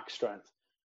max strength.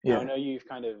 Yeah. Now, I know you've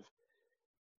kind of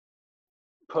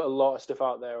put a lot of stuff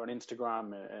out there on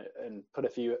Instagram and put a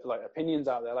few like opinions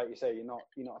out there. Like you say, you're not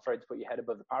afraid to put your head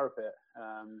above the parapet.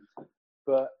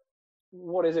 But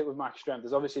what is it with max strength?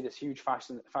 There's obviously this huge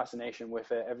fascination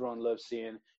with it. Everyone loves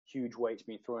seeing huge weights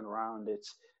being thrown around.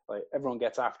 It's like everyone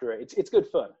gets after it. It's good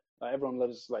fun. Like everyone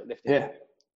loves like lifting. Yeah.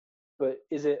 But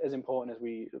is it as important as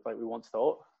we once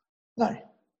thought? No.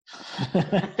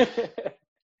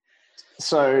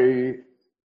 So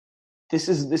this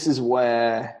is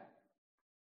where,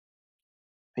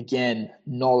 again,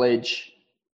 knowledge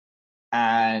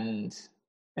and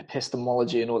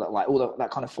epistemology and all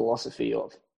that kind of philosophy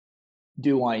of,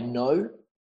 do I know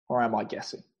or am I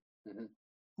guessing? Mm-hmm.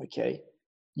 Okay.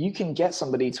 You can get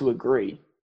somebody to agree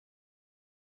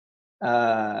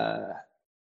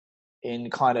in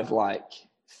kind of like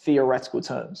theoretical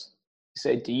terms.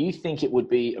 Say, do you think it would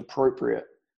be appropriate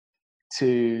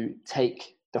to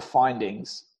take the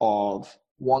findings of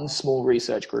one small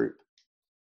research group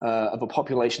of a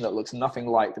population that looks nothing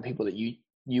like the people that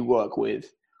you work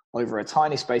with over a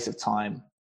tiny space of time,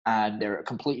 and they're at a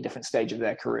completely different stage of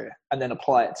their career, and then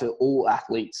apply it to all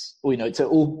athletes, or, you know, to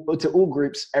all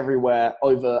groups everywhere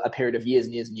over a period of years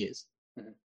and years and years?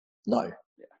 Mm-hmm. No.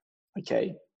 Yeah.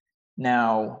 Okay.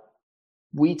 Now,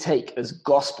 we take as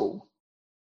gospel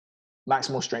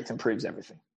maximal strength improves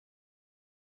everything.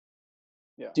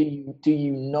 Yeah. Do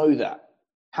you know that?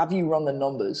 Have you run the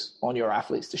numbers on your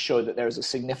athletes to show that there is a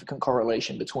significant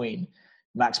correlation between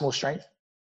maximal strength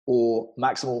or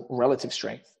maximal relative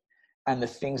strength and the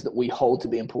things that we hold to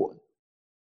be important?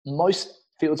 Most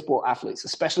field sport athletes,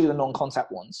 especially the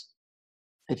non-contact ones,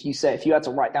 if you had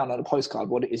to write down on a postcard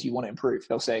what it is you want to improve,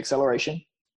 they'll say acceleration,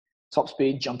 top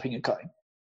speed, jumping, and cutting.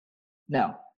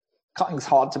 Now, cutting is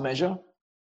hard to measure.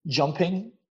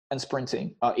 Jumping and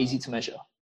sprinting are easy to measure.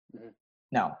 Mm-hmm.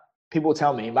 Now, people will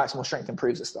tell me maximal strength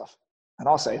improves this stuff. And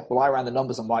I'll say, well, I ran the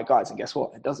numbers on my guides, and guess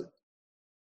what? It doesn't.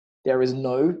 There is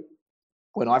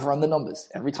when I've run the numbers,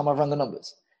 every time I've run the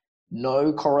numbers,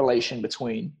 no correlation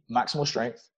between maximal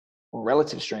strength or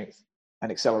relative strength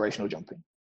and acceleration or jumping.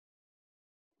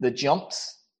 The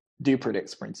jumps do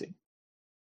predict sprinting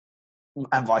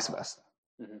and vice versa.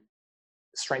 Mm-hmm.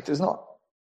 Strength does not.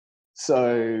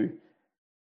 So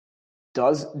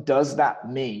does that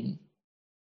mean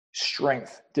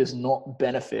strength does not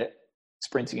benefit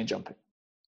sprinting and jumping?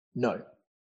 No.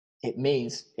 it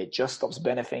means it just stops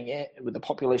benefiting it with the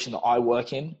population that I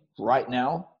work in right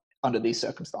now under these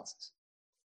circumstances.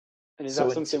 And is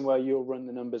that something where you'll run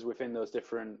the numbers within those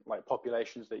different like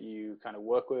populations that you kind of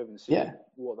work with and see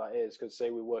what that is? Because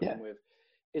say we're working with,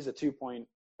 is a 2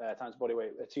 times body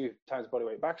weight, a 2 times body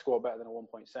weight back squat better than a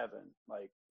 1.7?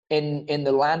 Like in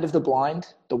the land of the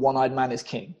blind, the one-eyed man is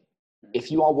king.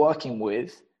 If you are working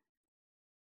with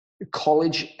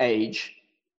college age,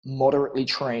 moderately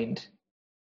trained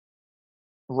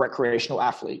recreational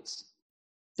athletes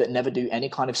that never do any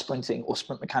kind of sprinting or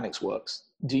sprint mechanics works,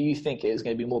 do you think it is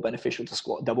going to be more beneficial to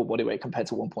squat double body weight compared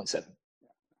to 1.7?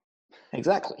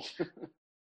 Exactly.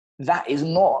 That is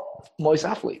not most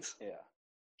athletes.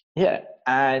 Yeah.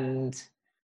 And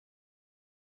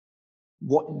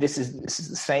this is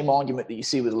the same argument that you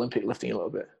see with Olympic lifting a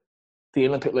little bit. The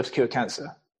Olympic lifts cure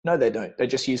cancer. No, they don't. They're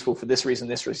just useful for this reason,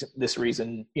 this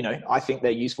reason. You know, I think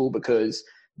they're useful because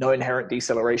no inherent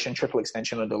deceleration, triple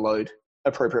extension under load,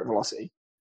 appropriate velocity.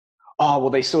 Oh, well,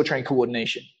 they still train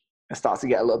coordination. It starts to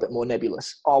get a little bit more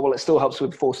nebulous. Oh, well, it still helps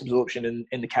with force absorption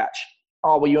in the catch.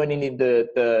 Oh, well, you only need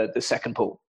the second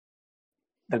pull.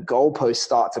 The goalposts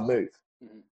start to move.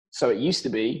 Mm-hmm. So it used to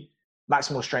be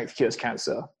maximal strength cures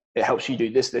cancer. It helps you do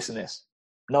this, this, and this.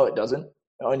 No, it doesn't.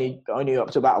 Only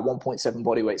up to about a 1.7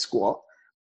 body weight squat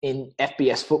in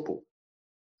FBS football.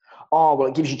 Oh, well,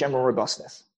 it gives you general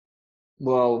robustness.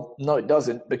 Well, no, it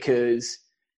doesn't, because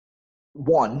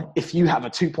one, if you have a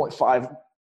 2.5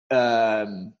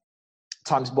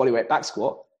 times body weight back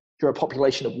squat, you're a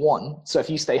population of 1. So if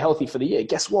you stay healthy for the year,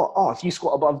 guess what? Oh, if you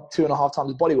squat above 2.5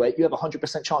 times body weight, you have a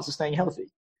 100% chance of staying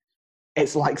healthy.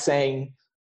 It's like saying,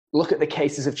 look at the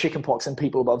cases of chickenpox in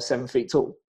people above 7 feet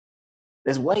tall.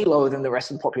 There's way lower than the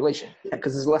rest of the population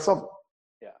because there's less of them.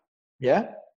 Yeah.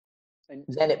 And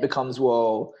then it becomes,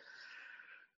 well,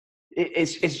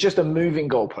 it's just a moving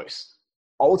goalpost.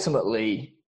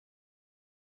 Ultimately,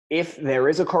 if there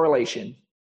is a correlation,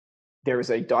 there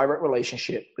is a direct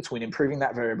relationship between improving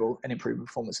that variable and improving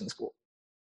performance in the sport.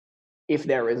 If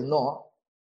there is not,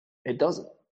 it doesn't.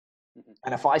 Mm-hmm.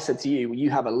 And if I said to you, you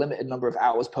have a limited number of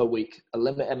hours per week, a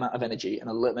limited amount of energy, and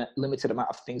a limited amount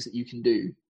of things that you can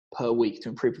do per week to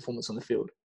improve performance on the field,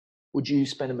 would you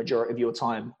spend a majority of your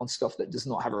time on stuff that does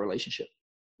not have a relationship?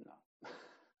 No.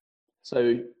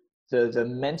 So the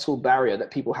mental barrier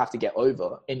that people have to get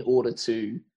over in order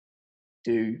to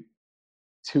do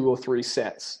 2 or 3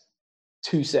 sets,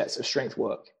 2 sets of strength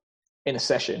work in a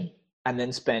session, and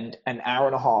then spend an hour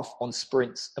and a half on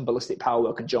sprints and ballistic power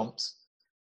work and jumps,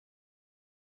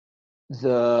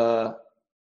 the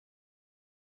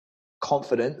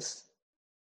confidence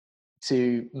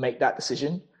to make that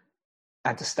decision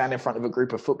and to stand in front of a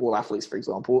group of football athletes, for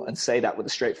example, and say that with a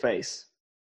straight face,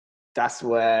 that's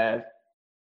where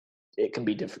it can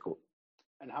be difficult.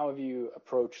 And how have you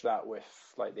approached that with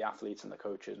like the athletes and the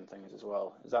coaches and things as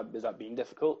well? Is that been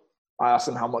difficult? I ask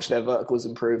them how much their vertical has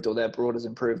improved or their broad has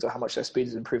improved or how much their speed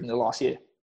has improved in the last year.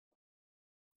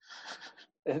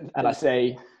 And I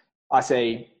say,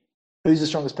 who's the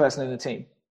strongest person in the team?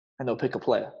 And they'll pick a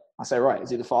player. I say, right,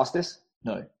 is he the fastest?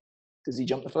 No. Does he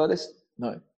jump the furthest?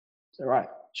 No. So, right,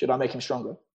 should I make him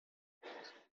stronger?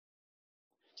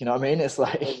 You know what I mean? It's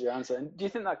like... There's your answer. And do you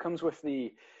think that comes with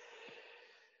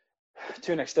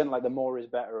to an extent, like the more is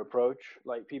better approach?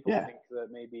 Like people think that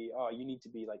maybe, you need to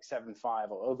be like 7'5"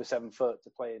 or over 7 foot to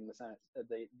play in the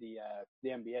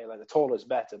NBA. Like the taller is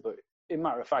better, but in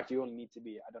matter of fact, you only need to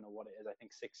be, I don't know what it is, I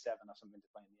think 6'7" or something to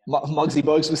play in the NBA. Muggsy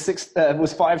Bogues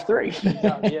was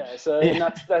 5'3". Yeah. So and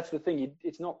that's the thing.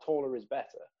 It's not taller is better.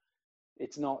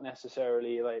 It's not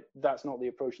necessarily like, that's not the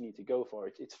approach you need to go for.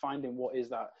 It's finding what is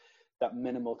that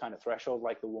minimal kind of threshold,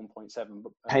 like the 1.7.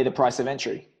 Pay the price of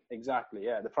entry. Exactly,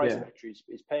 yeah. The price of entry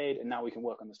is paid, and now we can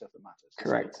work on the stuff that matters.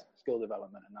 Correct. Skill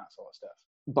development and that sort of stuff.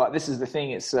 But this is the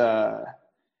thing, it's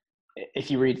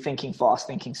if you read Thinking Fast,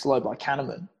 Thinking Slow by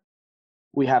Kahneman,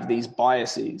 we have these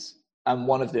biases, and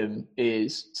one of them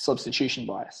is substitution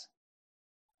bias.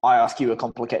 I ask you a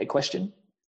complicated question.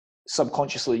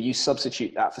 Subconsciously, you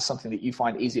substitute that for something that you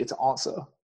find easier to answer,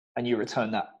 and you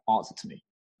return that answer to me.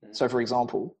 Mm-hmm. So, for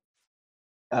example,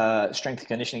 strength and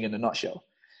conditioning in a nutshell.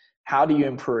 How do you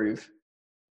improve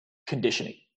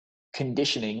conditioning?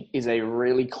 Conditioning is a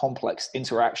really complex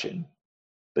interaction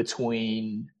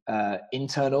between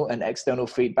internal and external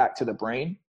feedback to the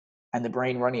brain, and the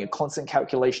brain running a constant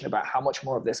calculation about how much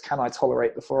more of this can I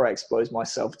tolerate before I expose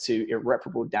myself to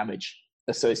irreparable damage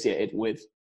associated with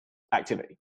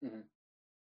activity. Mm-hmm.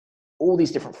 All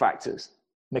these different factors,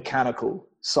 mechanical,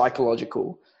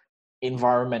 psychological,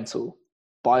 environmental,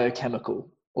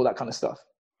 biochemical, all that kind of stuff.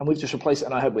 And we've just replaced it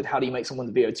in our head with, how do you make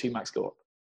someone's VO2 max go up?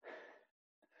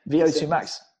 VO2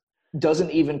 max.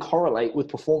 doesn't even correlate with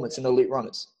performance in elite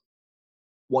runners.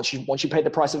 Once you pay the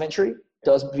price of entry,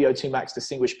 does VO2 max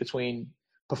distinguish between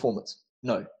performance?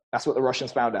 No. That's what the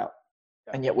Russians found out.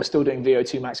 And yet we're still doing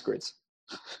VO2 max grids.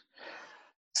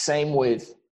 Same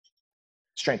with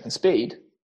strength and speed.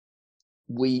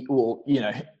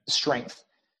 Strength.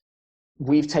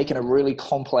 We've taken a really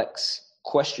complex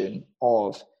question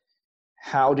of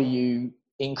how do you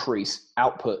increase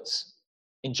outputs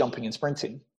in jumping and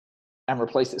sprinting and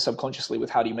replaced it subconsciously with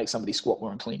how do you make somebody squat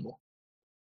more and clean more.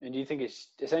 And do you think it's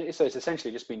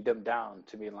essentially just been dumbed down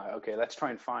to being like, okay, let's try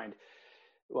and find,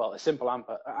 a simple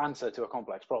answer to a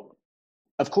complex problem?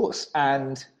 Of course.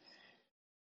 And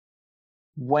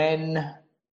when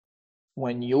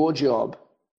I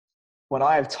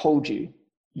have told you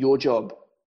your job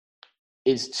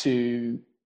is to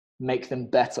make them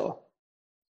better,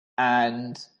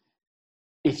 and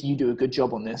if you do a good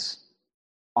job on this,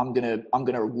 I'm gonna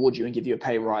reward you and give you a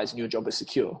pay rise and your job is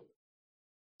secure.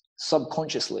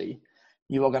 Subconsciously,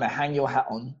 you are going to hang your hat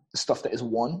on the stuff that is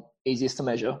 1, easiest to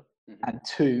measure, and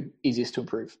 2, easiest to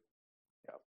improve.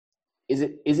 Yeah.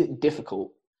 Is it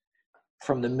difficult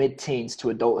from the mid-teens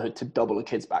to adulthood to double a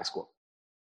kid's back squat?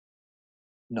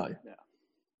 No. Yeah.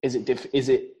 Is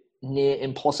it near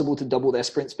impossible to double their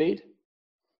sprint speed?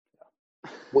 Yeah.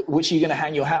 Which are you going to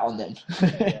hang your hat on then?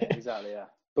 Yeah, exactly. Yeah.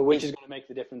 But which is going to make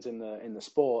the difference in the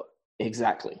sport?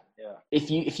 Exactly. Yeah.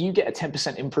 If you get a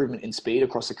 10% improvement in speed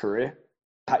across a career,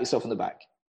 pat yourself on the back.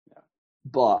 Yeah.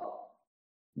 But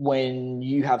when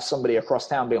you have somebody across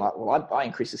town being like, well, I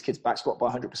increased this kid's back squat by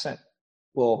 100%.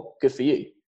 Well, good for you.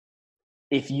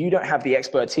 If you don't have the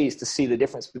expertise to see the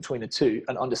difference between the two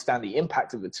and understand the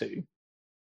impact of the two,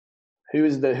 who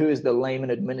is the layman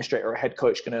administrator or head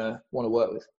coach going to want to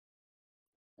work with?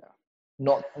 Yeah.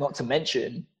 Not to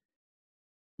mention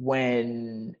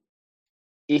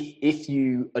if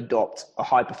you adopt a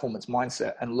high performance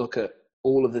mindset and look at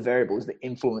all of the variables that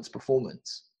influence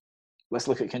performance, let's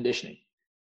look at conditioning.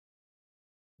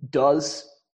 Does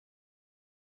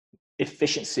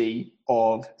efficiency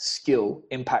of skill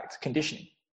impact conditioning?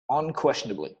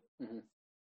 Unquestionably. Mm-hmm.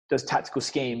 Does tactical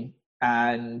scheme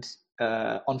and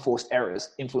unforced errors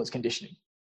influence conditioning?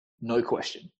 No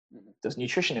question. Mm-hmm. Does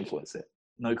nutrition influence it?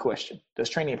 No question. Does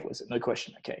training influence it? No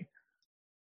question. Okay.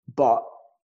 But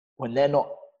when they're not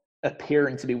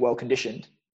appearing to be well conditioned,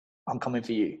 I'm coming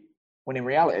for you. When in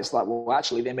reality, it's like, well,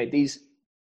 actually, they made these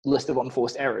list of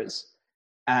unforced errors.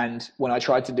 And when I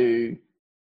tried to do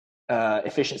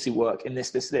efficiency work in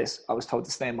this, I was told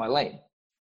to stay in my lane.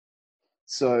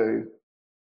 So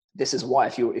this is why,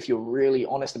 if you're really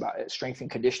honest about it, strength and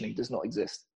conditioning does not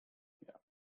exist. Yeah.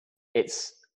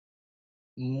 It's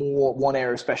more one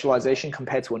area of specialization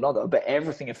compared to another, but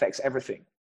everything affects everything.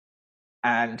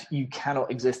 And you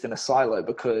cannot exist in a silo,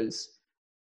 because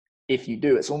if you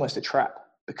do, it's almost a trap,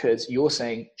 because you're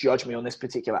saying, judge me on this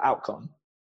particular outcome,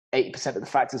 80% of the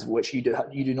factors of which you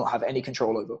do not have any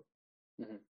control over.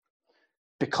 Mm-hmm.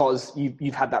 Because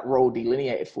you've had that role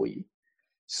delineated for you.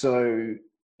 So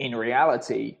in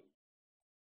reality,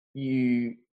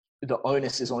 the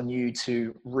onus is on you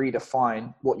to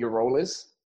redefine what your role is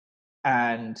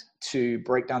and to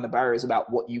break down the barriers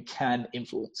about what you can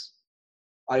influence.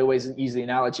 I always use the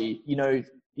analogy,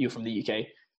 you're from the UK.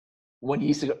 When you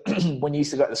used to go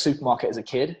to the supermarket as a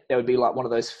kid, there would be like one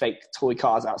of those fake toy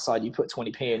cars outside. You put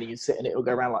 20p in and you'd sit in it, it'll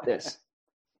go around like this.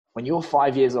 When you're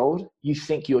 5 years old, you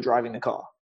think you're driving the car.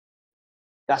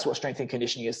 That's what strength and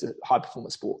conditioning is to high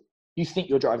performance sport. You think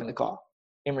you're driving the car.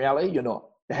 In reality, you're not.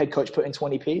 The head coach put in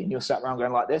 20p and you're sat around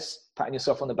going like this, patting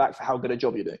yourself on the back for how good a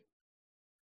job you're doing.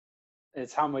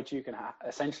 It's how much you can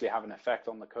essentially have an effect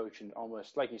on the coach, and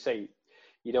almost like you say,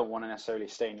 you don't want to necessarily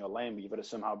stay in your lane, but you've got to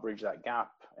somehow bridge that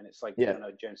gap. And it's like,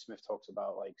 James Smith talks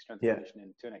about, like, strength and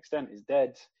conditioning to an extent is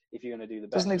dead if you're going to do the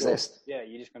best. Doesn't exist. Yeah,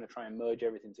 you're just going to try and merge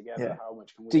everything together. Yeah. How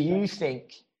much can we? Do you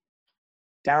think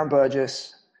Darren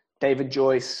Burgess, David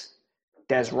Joyce,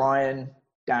 Des Ryan,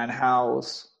 Dan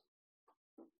Howells,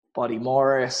 Buddy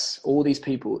Morris, all these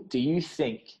people, do you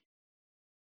think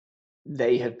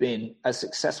they have been as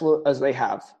successful as they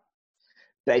have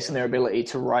based on their ability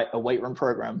to write a weight room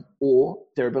program or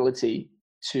their ability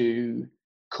to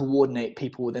coordinate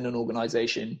people within an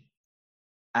organization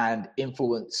and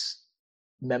influence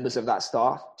members of that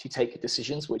staff to take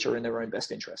decisions which are in their own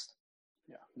best interest?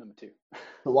 Yeah, number 2.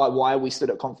 But why are we stood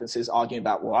at conferences arguing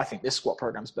about, well, I think this squat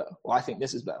program's better. Well, I think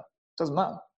this is better. It doesn't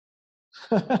matter.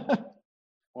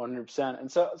 100%.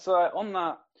 And so on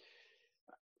that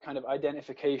kind of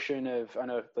identification of, I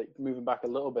know, like, moving back a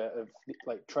little bit, of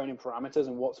like training parameters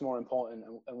and what's more important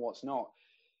and what's not,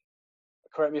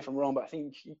 correct me if I'm wrong, but I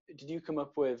think, did you come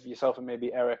up with, yourself and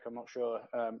maybe Eric, I'm not sure,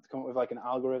 to come up with like an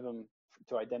algorithm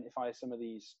to identify some of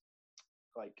these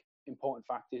like important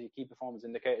factors, key performance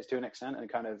indicators to an extent, and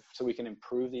kind of so we can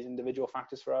improve these individual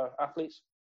factors for our athletes?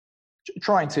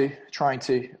 Trying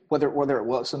to whether it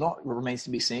works or not remains to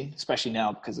be seen, especially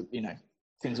now because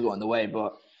things have got in the way.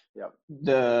 But yeah,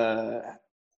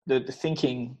 the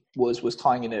thinking was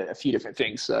tying in a few different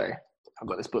things. So I've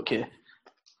got this book here,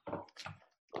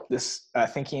 this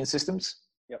Thinking in Systems.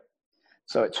 Yep.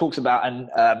 So it talks about, and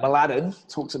Mladen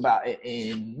talks about it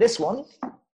in this one.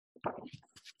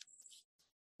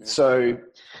 So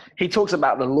he talks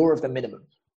about the law of the minimum.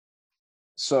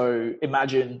 So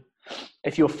imagine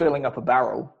if you're filling up a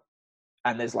barrel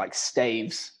and there's like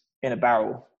staves in a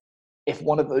barrel, if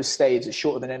one of those staves is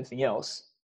shorter than anything else,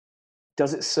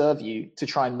 does it serve you to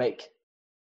try and make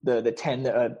the 10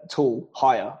 that are tall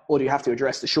higher, or do you have to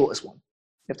address the shortest one?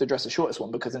 You have to address the shortest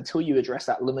one, because until you address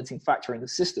that limiting factor in the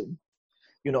system,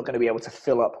 you're not going to be able to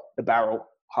fill up the barrel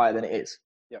higher than it is.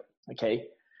 Yep. Okay.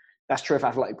 That's true of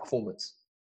athletic performance.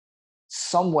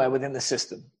 Somewhere within the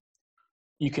system,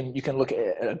 you can look at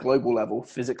it at a global level,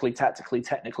 physically, tactically,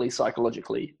 technically,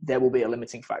 psychologically, there will be a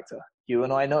limiting factor. You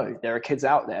and I know there are kids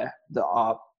out there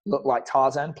that look like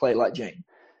Tarzan, play like Jane.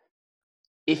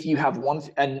 If you have one,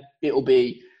 and it'll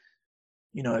be,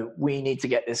 we need to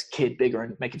get this kid bigger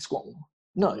and make him squat more.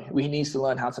 No, he needs to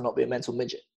learn how to not be a mental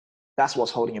midget. That's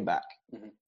what's holding him back. Mm-hmm.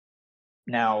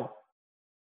 Now,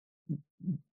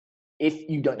 if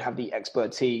you don't have the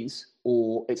expertise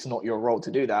or it's not your role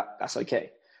to do that, that's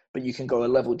okay. But you can go a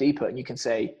level deeper and you can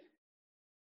say,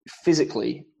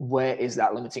 physically, where is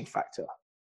that limiting factor?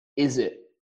 Is it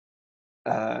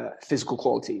physical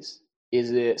qualities?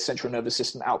 Is it central nervous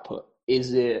system output?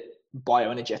 Is it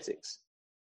bioenergetics?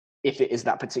 If it is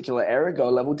that particular area, go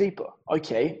a level deeper.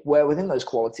 Okay, where within those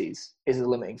qualities is the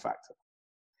limiting factor?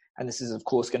 And this is, of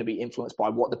course, going to be influenced by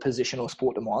what the position or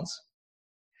sport demands.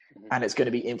 And it's going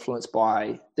to be influenced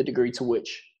by the degree to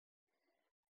which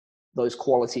those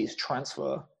qualities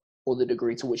transfer, or the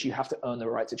degree to which you have to earn the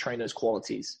right to train those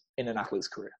qualities in an athlete's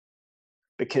career.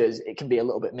 Because it can be a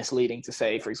little bit misleading to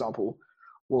say, for example,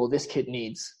 well, this kid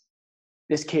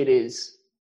is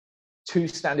 2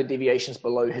 standard deviations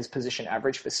below his position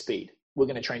average for speed. We're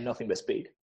going to train nothing but speed.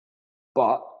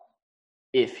 But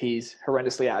if he's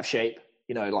horrendously out of shape,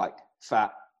 like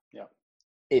fat,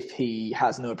 if he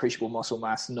has no appreciable muscle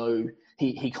mass,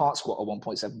 he can't squat a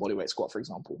 1.7 bodyweight squat, for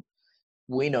example,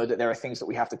 we know that there are things that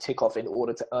we have to tick off in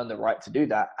order to earn the right to do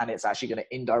that. And it's actually going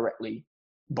to indirectly,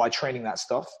 by training that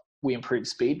stuff, we improve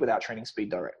speed without training speed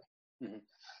directly. Mm-hmm.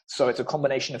 So it's a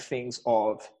combination of things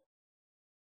of,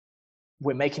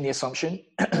 we're making the assumption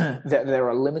that there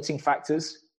are limiting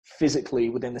factors physically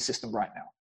within the system right now.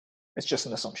 It's just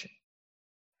an assumption.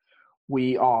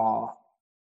 We are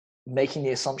making the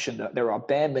assumption that there are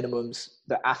bare minimums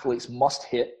that athletes must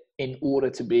hit in order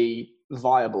to be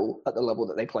viable at the level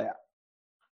that they play at.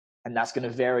 And that's going to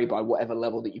vary by whatever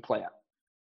level that you play at.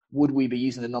 Would we be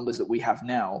using the numbers that we have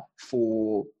now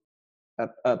for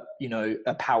a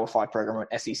Power 5 program or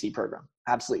an SEC program?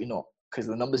 Absolutely not. Because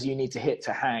the numbers you need to hit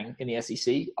to hang in the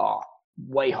SEC are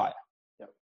way higher. Yep.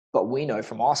 But we know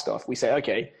from our stuff, we say,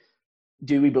 okay,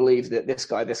 do we believe that this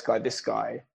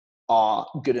guy are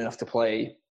good enough to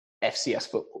play FCS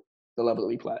football, the level that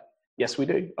we play at? Yes, we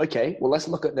do. Okay, well, let's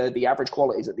look at the average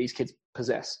qualities that these kids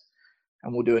possess,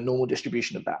 and we'll do a normal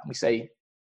distribution of that. And we say,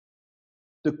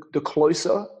 the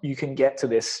closer you can get to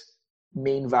this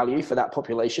mean value for that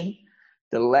population,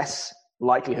 the less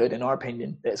likelihood, in our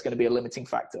opinion, that it's going to be a limiting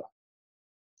factor.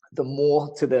 The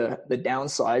more to the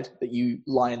downside that you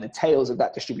lie in the tails of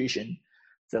that distribution,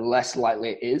 the less likely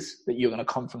it is that you're going to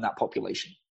come from that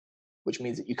population, which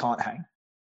means that you can't hang.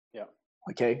 Yeah.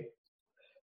 Okay.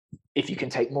 If you can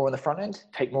take more on the front end,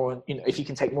 take more on, if you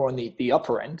can take more on the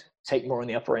upper end, take more on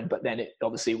the upper end, but then it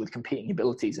obviously with competing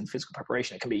abilities and physical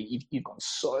preparation, it can be, you've gone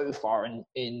so far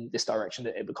in this direction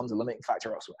that it becomes a limiting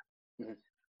factor elsewhere.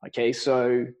 Mm-hmm. Okay.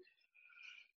 So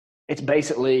it's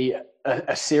basically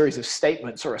a series of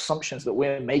statements or assumptions that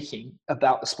we're making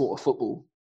about the sport of football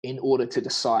in order to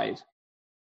decide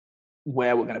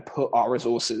where we're going to put our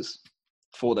resources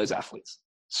for those athletes.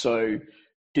 So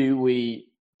do we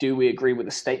agree with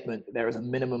the statement that there is a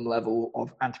minimum level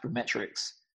of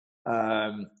anthropometrics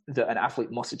that an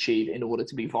athlete must achieve in order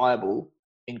to be viable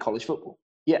in college football?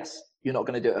 Yes. You're not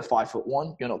going to do it at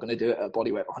 5'1". You're not going to do it at a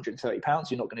body weight of 130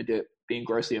 pounds. You're not going to do it being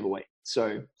grossly overweight.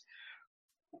 So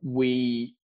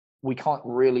we can't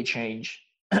really change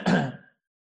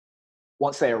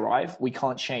once they arrive. We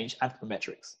can't change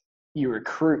anthropometrics. You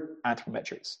recruit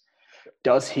anthropometrics.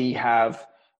 Does he have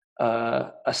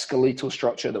a skeletal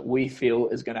structure that we feel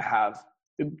is going to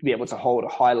be able to hold a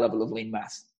high level of lean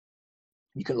mass.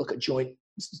 You can look at joint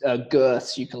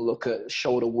girths, you can look at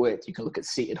shoulder width, you can look at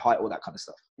seated height, all that kind of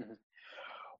stuff. Mm-hmm.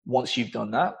 Once you've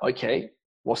done that, okay,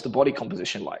 what's the body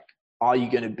composition like? Are you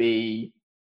going to be,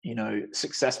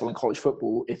 successful in college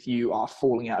football if you are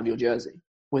falling out of your jersey?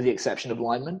 With the exception of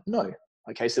linemen? No.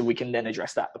 Okay, so we can then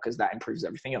address that because that improves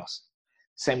everything else.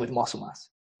 Same with muscle mass.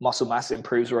 Muscle mass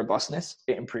improves robustness,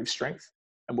 it improves strength,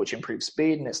 and which improves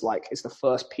speed. And it's the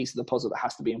first piece of the puzzle that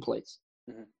has to be in place.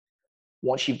 Mm-hmm.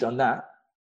 Once you've done that,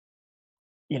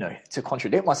 to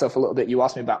contradict myself a little bit, you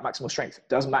asked me about maximal strength.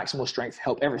 Does maximal strength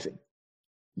help everything?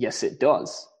 Yes, it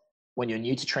does. When you're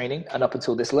new to training and up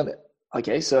until this limit.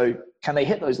 Okay, so can they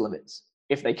hit those limits?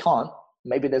 If they can't,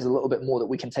 maybe there's a little bit more that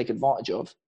we can take advantage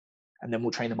of, and then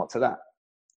we'll train them up to that.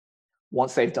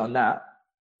 Once they've done that,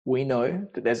 we know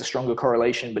that there's a stronger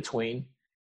correlation between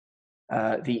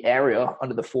the area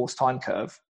under the force time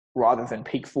curve rather than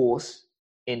peak force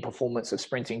in performance of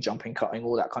sprinting, jumping, cutting,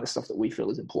 all that kind of stuff that we feel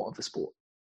is important for sport.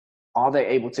 Are they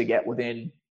able to get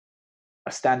within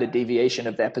a standard deviation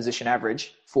of their position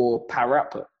average for power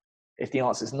output? If the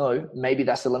answer is no, maybe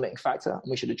that's the limiting factor and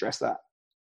we should address that.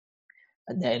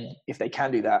 And then if they can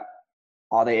do that,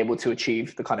 are they able to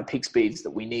achieve the kind of peak speeds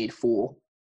that we need for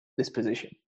this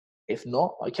position? If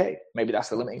not, okay, maybe that's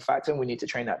the limiting factor and we need to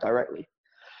train that directly.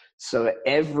 So at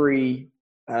every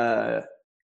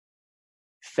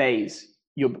phase,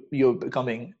 you're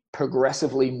becoming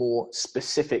progressively more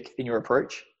specific in your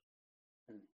approach,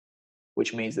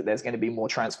 which means that there's going to be more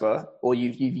transfer, or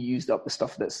you've used up the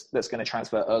stuff that's going to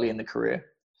transfer early in the career.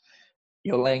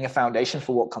 You're laying a foundation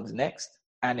for what comes next.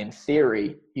 And in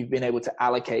theory, you've been able to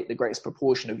allocate the greatest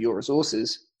proportion of your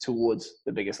resources towards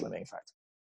the biggest limiting factor.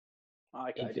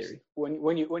 In theory.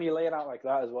 When you lay it out like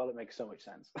that as well, it makes so much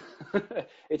sense.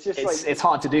 It's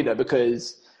hard to do though,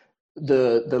 because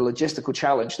the logistical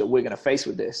challenge that we're going to face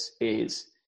with this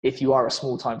is if you are a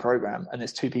small time program and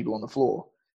there's 2 people on the floor,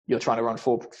 you're trying to run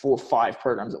 5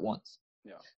 programs at once.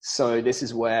 Yeah. So this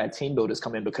is where team builders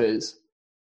come in, because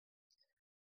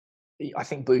I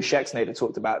think Boo Schexnayder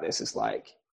talked about this. It's like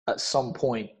at some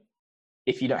point,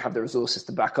 if you don't have the resources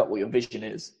to back up what your vision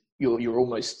is, you're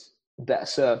almost better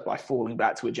served by falling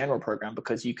back to a general program,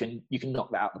 because you can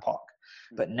knock that out of the park.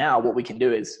 But now what we can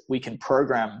do is we can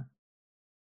program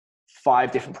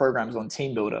 5 different programs on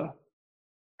Team Builder,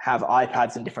 have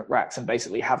iPads in different racks, and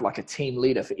basically have like a team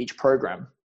leader for each program,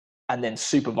 and then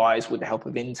supervise with the help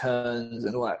of interns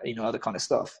and all that, other kind of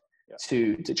stuff.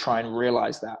 Yeah. to try and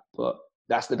realize that. But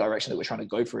that's the direction that we're trying to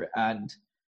go for it. And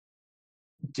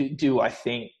do I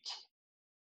think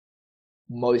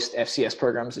most FCS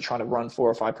programs are trying to run 4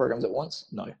 or 5 programs at once?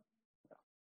 No.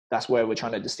 That's where we're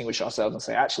trying to distinguish ourselves and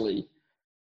say, actually,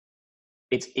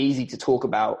 it's easy to talk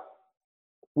about,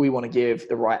 we want to give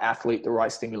the right athlete the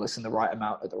right stimulus in the right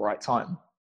amount at the right time.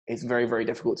 It's very, very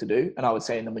difficult to do. And I would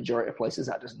say in the majority of places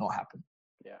that does not happen.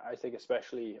 Yeah, I think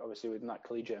especially obviously within that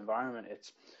collegiate environment,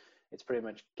 it's pretty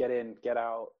much get in, get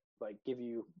out, like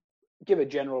give a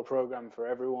general program for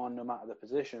everyone, no matter the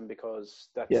position, because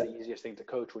that's the easiest thing to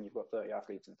coach when you've got 30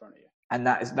 athletes in front of you. And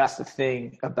that's the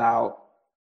thing about,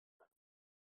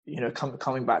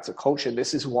 coming back to culture.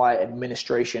 This is why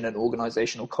administration and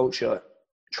organizational culture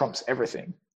trumps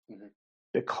everything. Mm-hmm.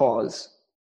 Because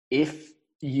if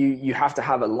you have to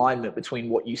have alignment between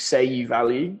what you say you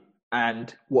value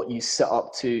and what you set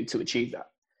up to achieve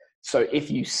that. So if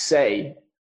you say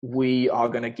we are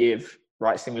going to give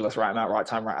right stimulus, right amount, right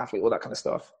time, right athlete, all that kind of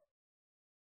stuff,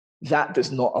 that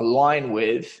does not align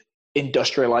with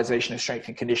industrialization of strength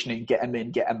and conditioning, get them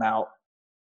in, get them out,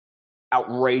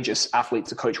 outrageous athlete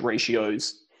to coach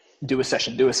ratios, do a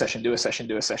session.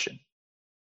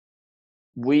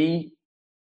 We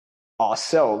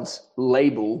ourselves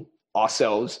label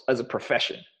ourselves as a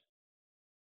profession.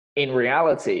 In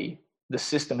reality, the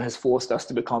system has forced us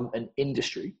to become an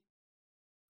industry.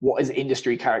 What is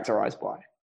industry characterized by?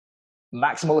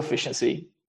 Maximal efficiency,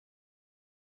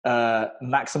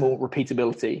 maximal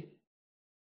repeatability,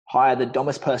 hire the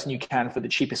dumbest person you can for the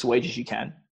cheapest wages you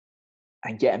can,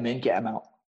 and get them in, get them out.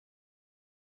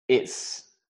 It's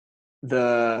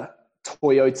the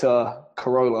Toyota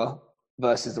Corolla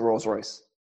versus the Rolls Royce.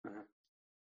 Mm-hmm.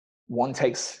 One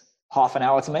takes half an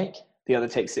hour to make, the other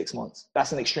takes 6 months.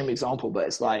 That's an extreme example, but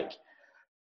it's like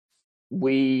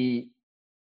we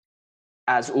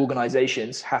as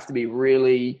organizations have to be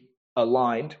really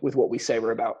aligned with what we say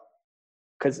we're about,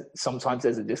 because sometimes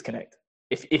there's a disconnect.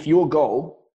 If your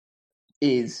goal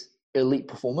is elite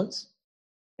performance,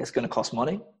 it's going to cost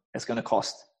money, it's going to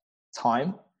cost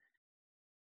time,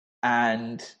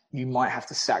 and you might have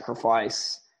to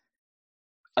sacrifice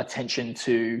attention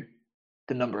to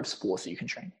the number of sports that you can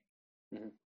train. Mm-hmm.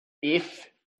 If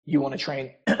you want to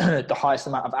train the highest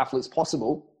amount of athletes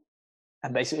possible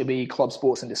and basically be club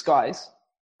sports in disguise,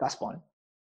 that's fine.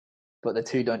 But the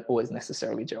two don't always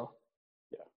necessarily gel.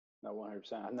 Yeah, no,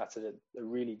 100%. And that's a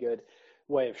really good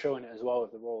way of showing it as well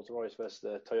with the Rolls-Royce versus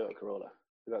the Toyota Corolla.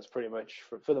 That's pretty much,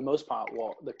 for the most part,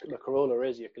 what the Corolla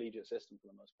is, your collegiate system for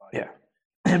the most part. Yeah.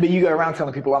 But you go around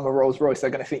telling people I'm a Rolls-Royce, they're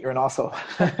going to think you're an arsehole.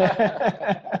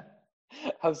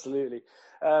 Absolutely.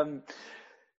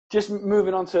 Just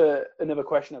moving on to another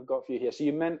question I've got for you here. So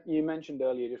you mentioned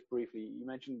earlier, just briefly, you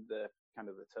mentioned the kind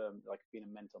of the term like being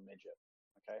a mental midget.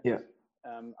 Okay. Yeah.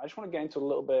 I just want to get into a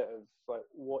little bit of like,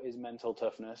 what is mental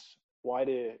toughness? Why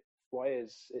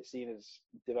is it seen as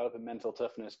developing mental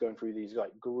toughness going through these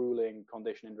like grueling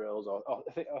conditioning drills or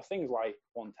things like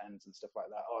 110s and stuff like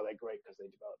that? Oh, they're great because they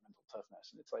develop mental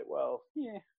toughness. And it's like, well,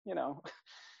 yeah, you know,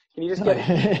 can you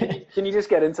just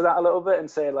get into that a little bit and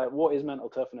say like, what is mental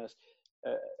toughness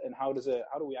and how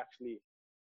do we actually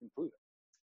improve it?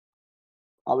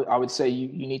 I would say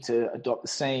you need to adopt the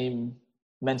same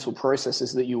mental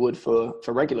processes that you would for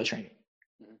regular training.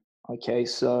 Mm-hmm. Okay.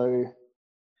 So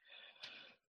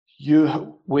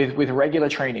with regular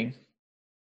training,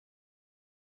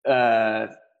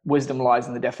 wisdom lies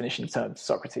in the definition of terms,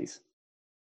 Socrates,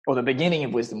 or the beginning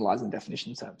of wisdom lies in the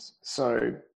definition of terms.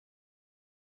 So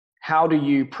how do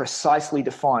you precisely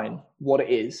define what it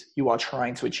is you are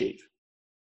trying to achieve?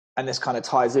 And this kind of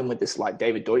ties in with this like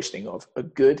David Deutsch thing of a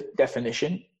good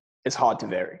definition is hard to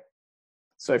vary.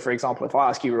 So for example, if I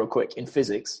ask you real quick in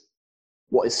physics,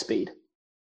 what is speed?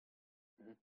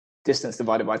 Mm-hmm. Distance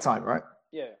divided by time, right?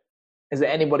 Yeah. Is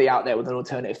there anybody out there with an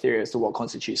alternative theory as to what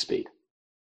constitutes speed?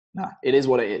 No, it is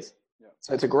what it is. Yeah.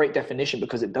 So it's a great definition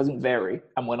because it doesn't vary.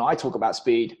 And when I talk about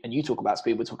speed and you talk about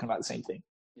speed, we're talking about the same thing.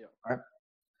 Yeah. Right?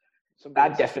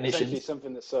 That definition is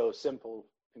something that's so simple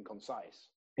and concise.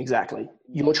 Exactly.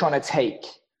 You're trying to take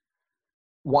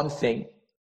one thing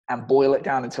and boil it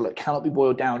down until it cannot be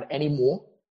boiled down anymore.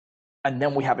 And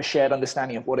then we have a shared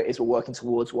understanding of what it is we're working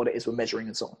towards, what it is we're measuring,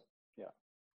 and so on.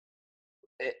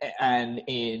 Yeah. And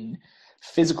in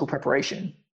physical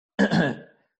preparation,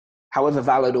 however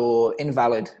valid or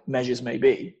invalid measures may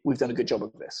be, we've done a good job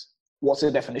of this. What's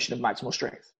the definition of maximal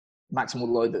strength? Maximal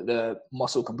load that the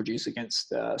muscle can produce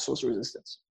against source of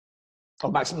resistance.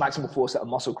 Or maximal force that a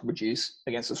muscle can produce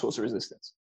against a source of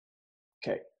resistance.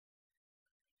 Okay.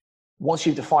 Once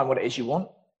you've defined what it is you want,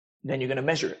 then you're going to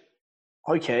measure it.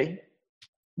 Okay,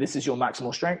 this is your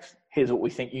maximal strength. Here's what we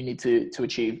think you need to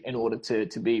achieve in order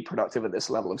to be productive at this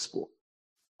level of sport.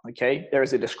 Okay, there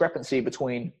is a discrepancy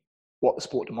between what the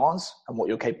sport demands and what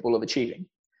you're capable of achieving.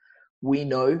 We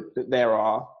know that there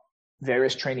are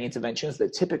various training interventions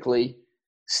that typically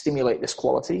stimulate this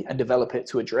quality and develop it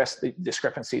to address the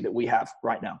discrepancy that we have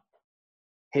right now.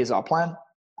 Here's our plan.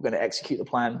 We're going to execute the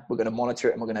plan. We're going to monitor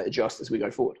it and we're going to adjust as we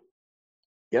go forward.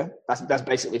 Yeah, that's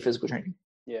basically physical training.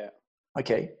 Yeah.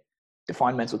 Okay,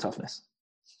 define mental toughness.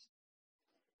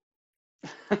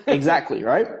 Exactly,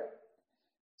 right?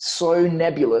 So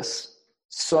nebulous,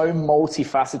 so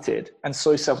multifaceted, and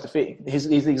so self-defeating. Here's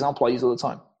the example I use all the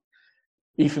time.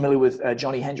 Are you familiar with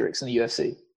Johnny Hendricks in the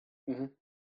UFC? Mm-hmm.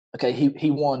 Okay,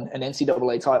 he won an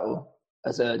NCAA title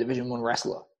as a Division I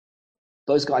wrestler.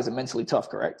 Those guys are mentally tough,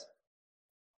 correct?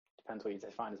 Depends what you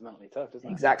define as mentally tough, doesn't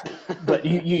it? Exactly. But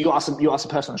you ask a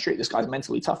person on the street, this guy's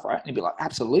mentally tough, right? And he'd be like,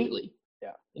 absolutely.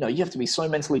 Yeah. You know, you have to be so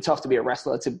mentally tough to be a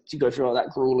wrestler, to go through all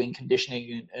that grueling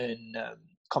conditioning and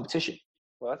competition.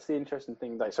 Well, that's the interesting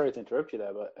thing. Like, sorry to interrupt you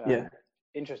there, but yeah.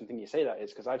 Interesting thing you say that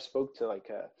is because I've spoke to like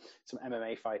some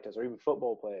MMA fighters or even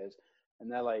football players, and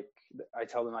they're like, I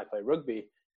tell them I play rugby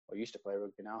or used to play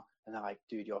rugby now, and they're like,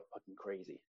 dude, you're fucking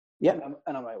crazy. Yeah.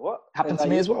 And I'm like, what? Happened to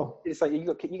me as well. It's like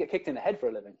you get kicked in the head for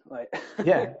a living. Like,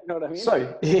 yeah. You know what I mean?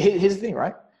 So here's the thing,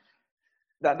 right?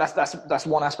 That's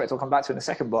one aspect I'll come back to in a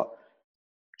second, but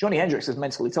Johnny Hendricks is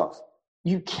mentally tough.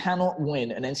 You cannot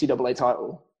win an NCAA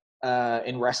title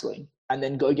in wrestling and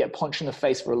then go get punched in the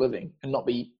face for a living and not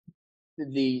be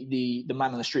the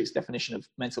man on the street's definition of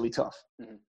mentally tough.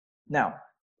 Mm-hmm. Now,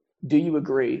 do you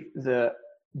agree that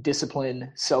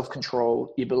discipline,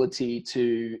 self-control, the ability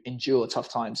to endure tough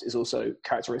times is also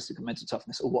characteristic of mental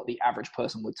toughness, or what the average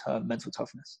person would term mental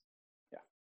toughness?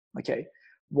 Yeah. Okay.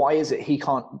 Why is it he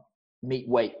can't meet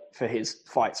weight for his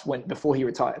fights before he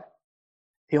retired?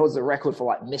 He holds the record for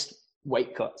like missed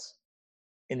weight cuts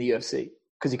in the UFC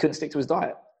because he couldn't stick to his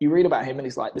diet. You read about him and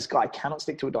he's like, this guy cannot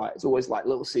stick to a diet. It's always like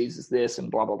Little Caesars this and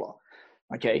blah, blah, blah.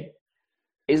 Okay.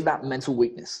 Is that mental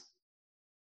weakness?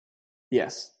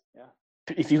 Yes. Yeah.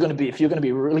 if you're going to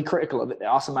be really critical of it,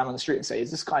 ask a man on the street and say,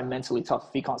 is this guy mentally tough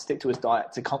if he can't stick to his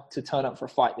diet to turn up for a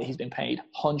fight that he's been paid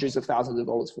hundreds of thousands of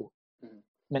dollars for?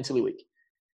 Mentally weak.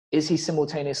 Is he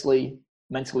simultaneously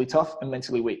mentally tough and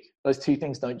mentally weak? Those two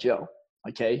things don't gel.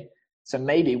 Okay. So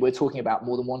maybe we're talking about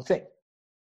more than one thing.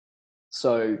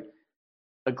 So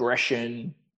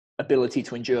aggression, ability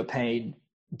to endure pain,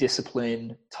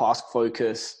 discipline, task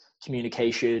focus,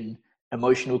 communication,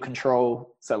 emotional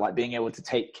control. So like being able to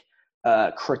take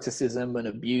criticism and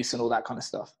abuse and all that kind of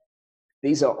stuff.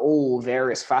 These are all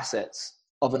various facets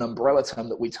of an umbrella term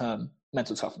that we term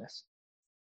mental toughness.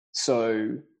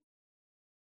 So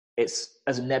it's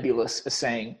as nebulous as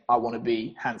saying, I want to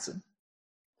be handsome.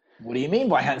 What do you mean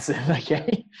by handsome?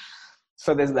 Okay.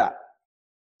 So there's that.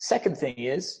 Second thing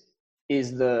is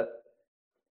that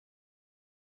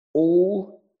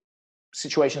all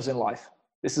situations in life,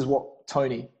 this is what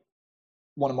Tony,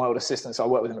 one of my old assistants, I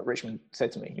worked with him at Richmond,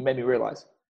 said to me. He made me realize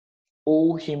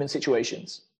all human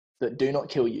situations that do not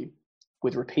kill you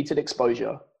with repeated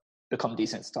exposure become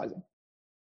desensitizing.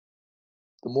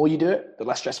 The more you do it, the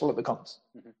less stressful it becomes.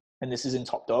 Mm-hmm. And this is in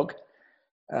Top Dog,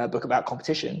 a book about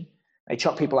competition. They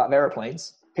chuck people out of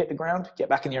airplanes, hit the ground, get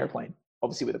back in the airplane,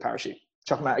 obviously with a parachute.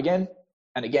 Chuck them out again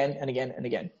and again and again and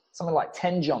again. Something like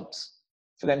 10 jumps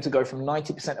for them to go from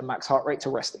 90% of max heart rate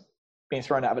to resting, being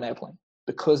thrown out of an airplane,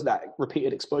 because that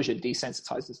repeated exposure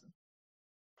desensitizes them.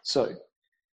 So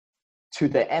to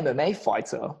the MMA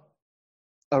fighter,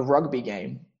 a rugby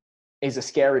game is a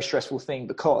scary, stressful thing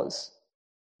because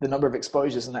the number of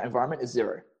exposures in that environment is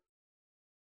 0.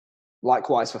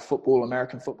 Likewise for football,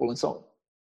 American football, and so on.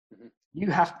 Mm-hmm.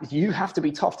 You have to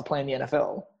be tough to play in the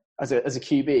NFL as a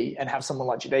QB and have someone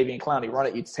like Jadeveon Clowney run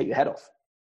at you to take your head off.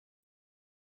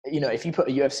 You know, if you put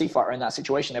a UFC fighter in that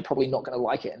situation, they're probably not going to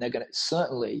like it. And they're going to,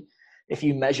 certainly, if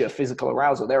you measure physical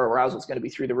arousal, their arousal is going to be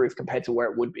through the roof compared to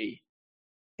where it would be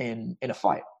in a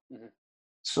fight. Mm-hmm.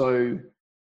 So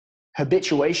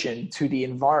habituation to the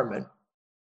environment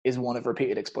is one of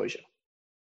repeated exposure.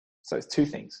 So it's two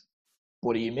things.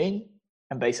 What do you mean?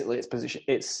 And basically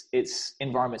it's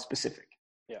environment specific.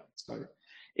 Yeah. So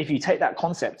if you take that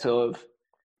concept of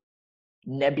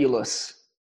nebulous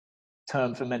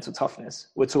term for mental toughness,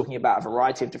 we're talking about a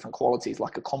variety of different qualities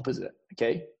like a composite.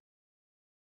 Okay.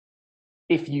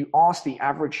 If you ask the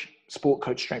average sport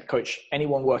coach, strength coach,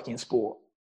 anyone working in sport,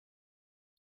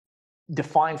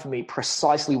 define for me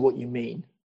precisely what you mean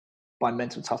by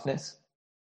mental toughness,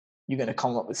 you're going to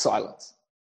come up with silence.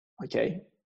 Okay.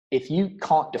 If you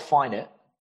can't define it,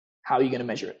 how are you going to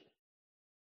measure it?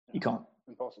 You can't.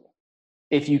 Impossible.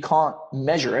 If you can't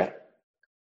measure it,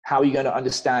 how are you going to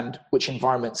understand which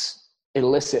environments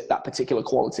elicit that particular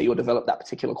quality or develop that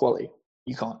particular quality?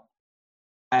 You can't.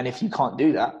 And if you can't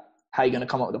do that, how are you going to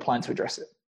come up with a plan to address it?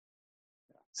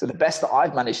 So the best that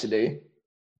I've managed to do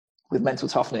with mental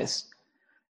toughness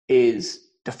is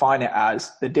define it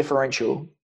as the differential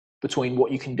between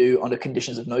what you can do under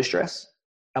conditions of no stress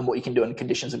and what you can do under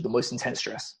conditions of the most intense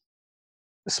stress.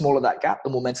 The smaller that gap, the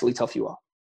more mentally tough you are.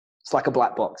 It's like a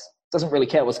black box. It doesn't really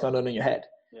care what's going on in your head.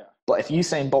 Yeah. But if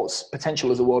Usain Bolt's potential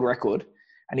is a world record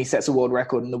and he sets a world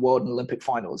record in the world and Olympic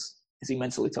finals, is he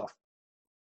mentally tough?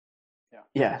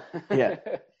 Yeah.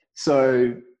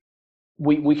 So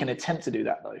we can attempt to do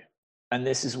that though. And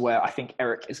this is where I think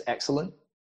Eric is excellent.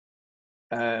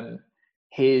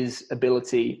 His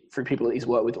ability for people that he's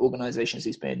worked with, organizations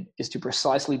he's been, is to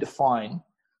precisely define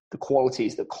the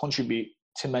qualities that contribute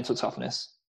to mental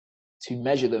toughness, to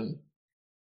measure them,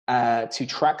 to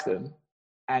track them,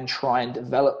 and try and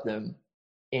develop them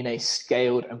in a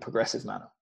scaled and progressive manner.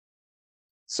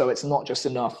 So it's not just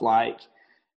enough like,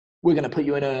 we're going to put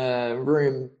you in a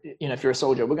room, you know, if you're a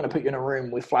soldier, we're going to put you in a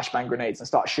room with flashbang grenades and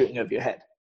start shooting over your head.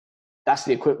 That's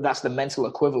the mental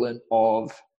equivalent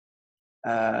of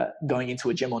going into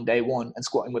a gym on day one and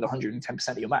squatting with 110%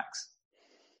 of your max.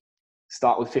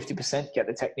 Start with 50%, get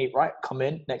the technique right, come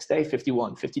in, next day,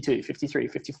 51, 52, 53,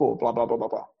 54, blah, blah, blah, blah,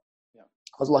 blah. Yeah.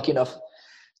 I was lucky enough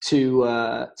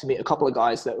to meet a couple of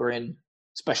guys that were in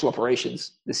special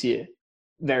operations this year,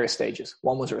 various stages.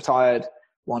 One was retired,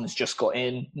 one's just got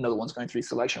in, another one's going through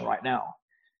selection right now.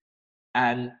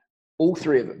 And all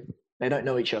three of them, they don't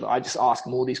know each other. I just ask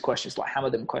them all these questions, like hammer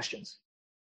them questions.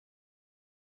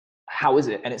 How is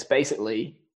it? And it's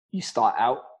basically, you start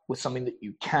out with something that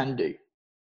you can do.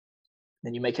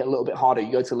 Then you make it a little bit harder.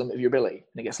 You go to the limit of your ability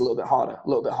and it gets a little bit harder, a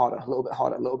little bit harder, a little bit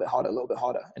harder, a little bit harder, a little bit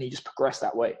harder. And you just progress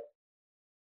that way.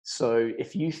 So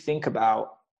if you think about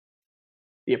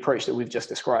the approach that we've just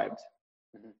described,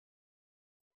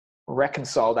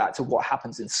 reconcile that to what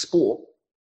happens in sport,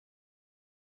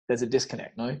 there's a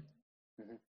disconnect, no?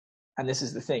 And this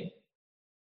is the thing.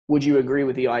 would you agree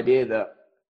with the idea that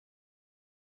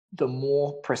the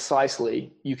more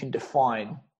precisely you can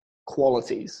define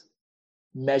qualities,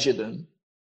 measure them,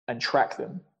 and track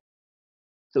them,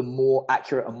 the more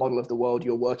accurate a model of the world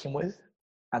you're working with,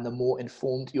 and the more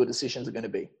informed your decisions are going to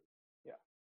be?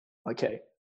 Yeah. Okay.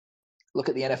 Look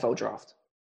at the NFL draft.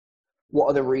 What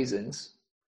are the reasons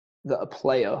that a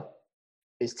player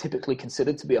is typically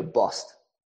considered to be a bust?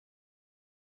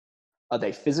 Are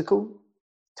they physical,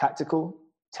 tactical,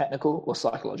 technical, or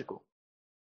psychological?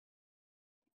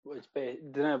 Well,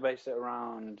 didn't it base it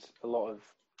around a lot of,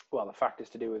 well, the factors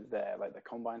to do with their, like the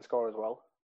combine score as well?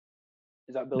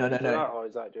 Is that built into that, or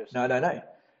is that just... No.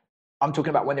 I'm talking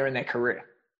about when they're in their career.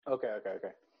 Okay.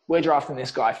 We're drafting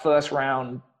this guy, first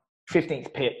round,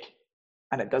 15th pick,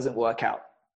 and it doesn't work out.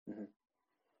 Mm-hmm.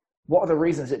 What are the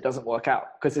reasons it doesn't work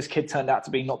out? Because this kid turned out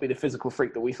to not be the physical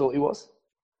freak that we thought he was?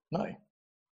 No.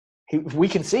 We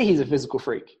can see he's a physical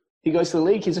freak. He goes to the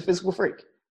league, he's a physical freak.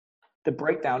 The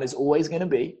breakdown is always going to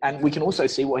be, and we can also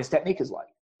see what his technique is like.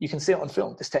 You can see it on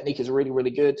film. This technique is really,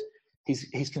 really good.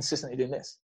 He's consistently doing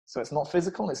this. So it's not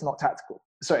physical and it's not tactical.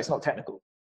 Sorry, it's not technical.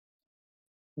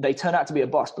 They turn out to be a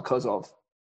bust because of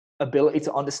ability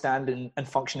to understand and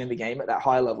function in the game at that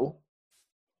higher level,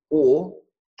 or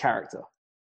character.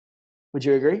 Would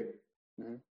you agree?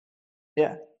 Mm-hmm.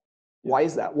 Yeah. Why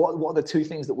is that? What are the two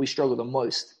things that we struggle the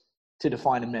most to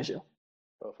define and measure?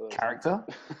 Character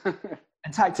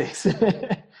and tactics.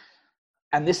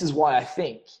 And this is why I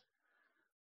think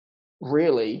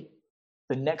really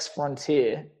the next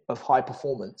frontier of high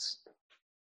performance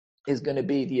is going to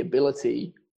be the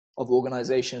ability of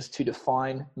organizations to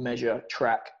define, measure,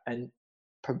 track, and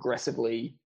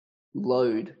progressively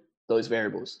load those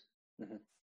variables. Mm-hmm.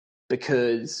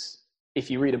 Because if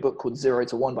you read a book called 0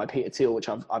 to 1 by Peter Thiel, which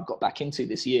I've got back into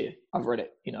this year, I've read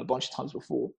it, a bunch of times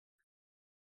before.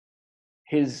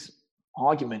 His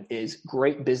argument is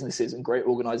great businesses and great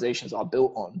organizations are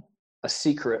built on a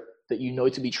secret that you know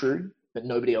to be true that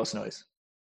nobody else knows.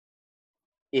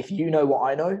 If you know what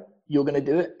I know, you're going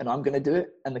to do it and I'm going to do it,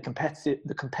 and the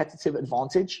competitive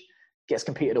advantage gets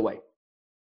competed away.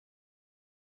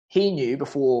 He knew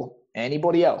before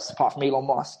anybody else, apart from Elon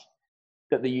Musk,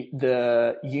 that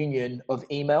the union of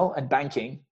email and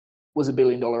banking was $1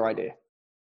 billion idea.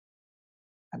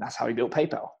 And that's how he built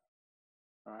PayPal.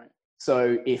 All right.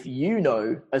 So if you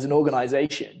know as an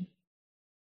organization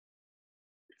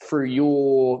through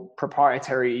your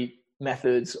proprietary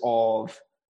methods of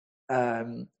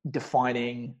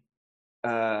defining,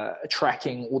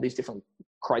 tracking all these different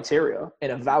criteria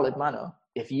in a valid manner,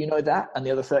 if you know that and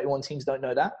the other 31 teams don't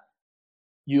know that,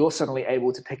 you're suddenly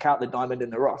able to pick out the diamond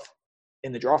in the rough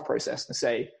in the draft process and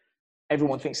say,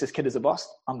 everyone thinks this kid is a bust,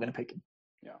 I'm going to pick him.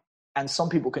 Yeah. And some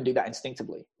people can do that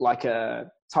instinctively, like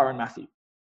Tyrann Mathieu.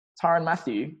 Tyrann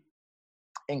Mathieu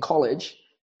in college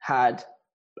had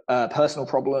personal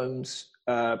problems,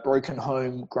 broken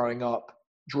home growing up,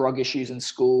 drug issues in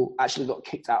school, actually got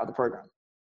kicked out of the program.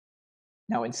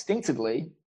 Now,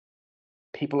 instinctively,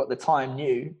 people at the time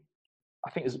knew, I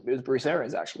think it was Bruce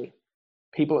Arians actually,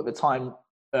 people at the time,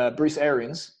 Bruce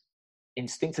Arians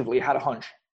instinctively had a hunch.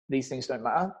 These things don't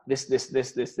matter. This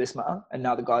matter. And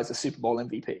now the guy's a Super Bowl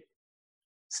MVP.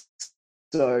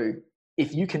 So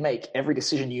if you can make every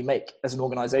decision you make as an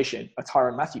organization a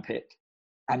Tyrann Mathieu pick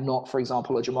and not, for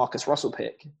example, a Jamarcus Russell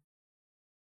pick,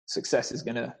 success is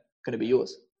gonna be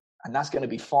yours. And that's going to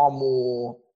be far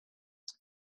more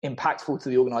impactful to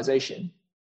the organization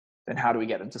than how do we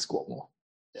get them to squat more.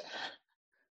 Yeah.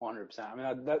 100%. I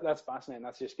mean, that's fascinating.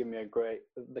 That's just giving me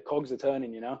the cogs are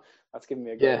turning, that's giving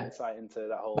me a great insight into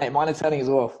that whole. Mate, mine are turning as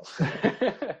well.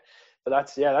 But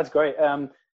that's great.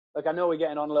 Look, I know we're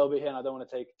getting on a little bit here and I don't want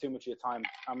to take too much of your time.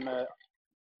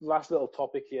 Last little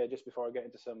topic here, just before I get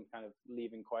into some kind of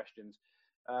leaving questions.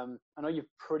 I know you're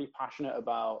pretty passionate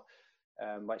about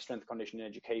like strength conditioning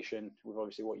education with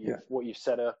obviously what you've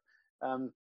set up.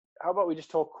 How about we just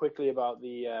talk quickly about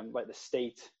the like the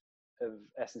state of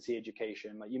S&C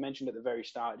education? Like you mentioned at the very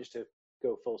start, just to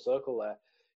go full circle there,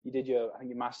 you did your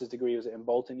master's degree, was it in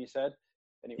Bolton, you said?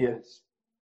 And it was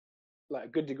like a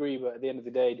good degree, but at the end of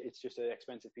the day, it's just an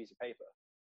expensive piece of paper.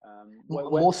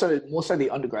 More so the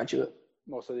undergraduate.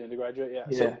 More so the undergraduate, yeah.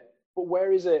 Yeah. So, but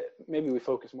where is it? Maybe we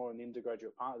focus more on the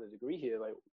undergraduate part of the degree here.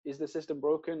 Like, is the system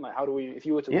broken? Like, how do we, if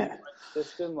you were to rewrite the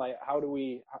system, like, how do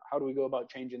we go about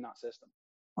changing that system?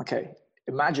 Okay.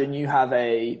 Imagine you have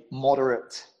a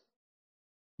moderate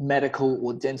medical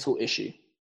or dental issue.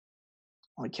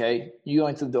 Okay. You go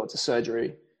into the doctor's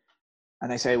surgery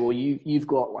and they say, well, you've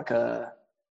got like a,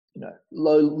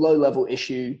 low level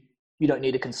issue. You don't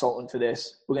need a consultant for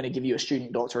this. We're going to give you a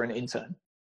student doctor and an intern.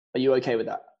 Are you okay with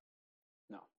that?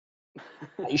 No.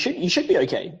 You should be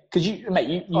okay because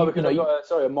mate, because I've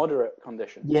got a moderate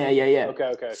condition. Yeah.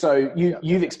 Okay. So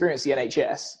you've experienced the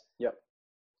NHS. Yep.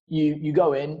 You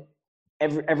go in,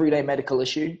 everyday medical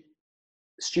issue,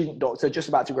 student doctor just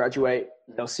about to graduate.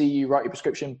 They'll see you, write your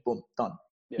prescription, boom, done.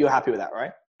 Yeah. You're happy with that,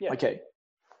 right? Yeah. Okay.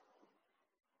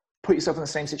 Put yourself in the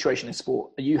same situation in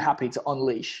sport. Are you happy to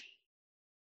unleash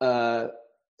a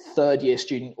third-year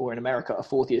student, or in America, a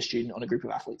fourth-year student on a group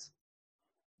of athletes?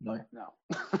 No.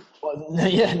 Well,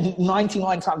 yeah,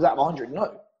 99 times out of 100,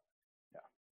 no.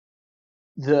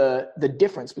 Yeah. The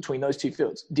difference between those two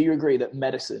fields, do you agree that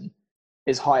medicine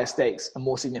is higher stakes and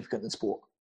more significant than sport?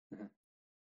 Mm-hmm.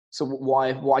 So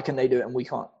why can they do it and we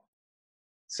can't?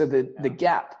 So the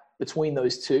gap between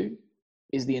those two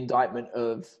is the indictment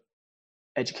of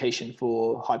education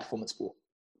for high performance sport.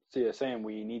 So you're saying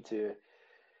we need to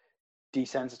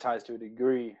desensitize to a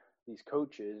degree these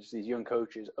young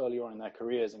coaches early on in their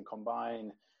careers, and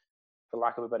combine, for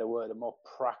lack of a better word, a more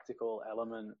practical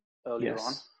element earlier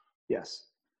on? Yes.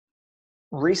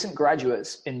 Recent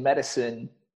graduates in medicine,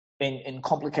 in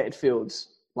complicated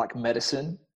fields like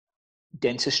medicine,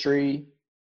 dentistry,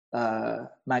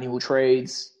 manual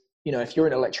trades, if you're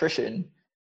an electrician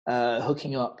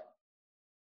hooking up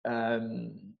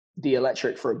the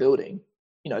electric for a building,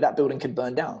 that building could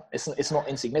burn down. It's not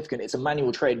insignificant. It's a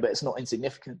manual trade, but it's not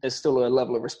insignificant. There's still a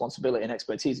level of responsibility and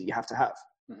expertise that you have to have.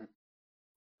 Mm-hmm.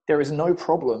 There is no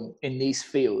problem in these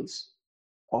fields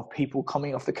of people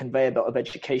coming off the conveyor belt of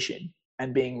education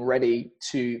and being ready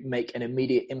to make an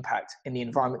immediate impact in the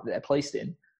environment that they're placed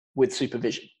in with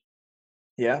supervision.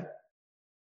 Yeah.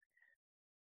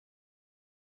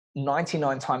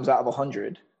 99 times out of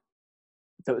 100,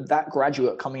 that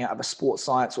graduate coming out of a sports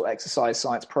science or exercise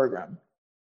science program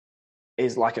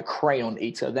is like a crayon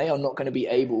eater. They are not going to be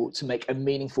able to make a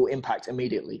meaningful impact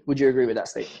immediately. Would you agree with that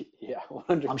statement? Yeah,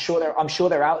 100%. I'm sure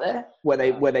they're out there where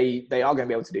they are going to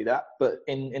be able to do that, but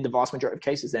in the vast majority of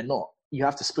cases, they're not. You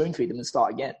have to spoon feed them and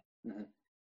start again. Mm-hmm.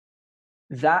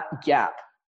 That gap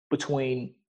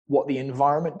between what the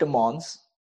environment demands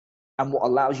and what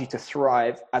allows you to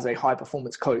thrive as a high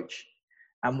performance coach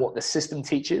and what the system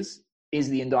teaches is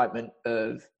the indictment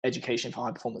of education for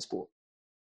high performance sport.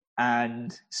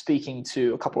 And speaking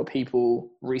to a couple of people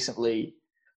recently,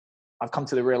 I've come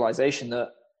to the realization that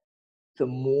the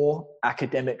more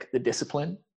academic the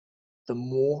discipline, the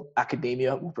more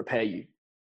academia will prepare you.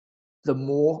 The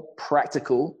more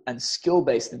practical and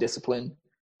skill-based the discipline,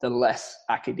 the less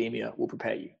academia will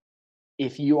prepare you.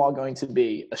 If you are going to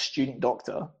be a student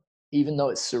doctor, even though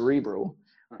it's cerebral,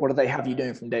 what do they have you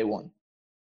doing from day one?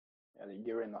 Yeah,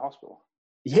 you're in the hospital.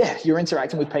 Yeah, you're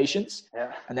interacting with patients,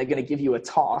 and they're going to give you a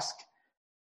task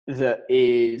that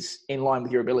is in line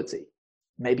with your ability.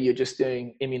 Maybe you're just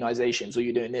doing immunizations, or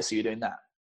you're doing this, or you're doing that.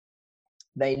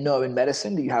 They know in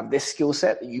medicine that you have this skill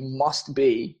set, that you must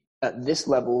be at this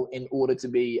level in order to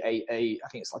be I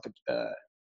think it's like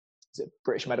is it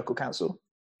British Medical Council?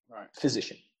 Right.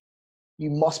 Physician.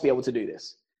 You must be able to do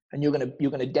this. And you're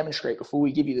going to demonstrate before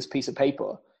we give you this piece of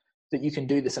paper that you can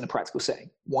do this in a practical setting.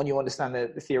 One, you understand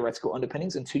the theoretical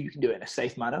underpinnings, and two, you can do it in a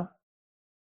safe manner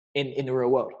in the real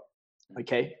world.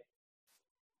 Okay.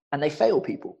 And they fail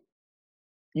people.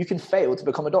 You can fail to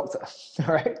become a doctor,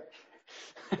 right?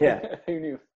 Yeah. Who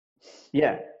knew?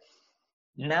 Yeah.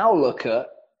 Now look at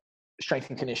strength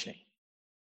and conditioning.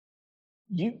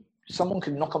 Someone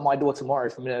could knock on my door tomorrow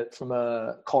from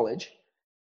a college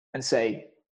and say,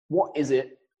 what is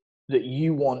it that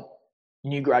you want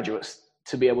new graduates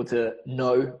to be able to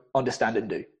know, understand, and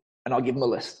do? And I'll give them a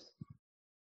list.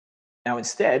 Now,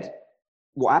 instead,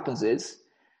 what happens is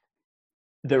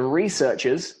the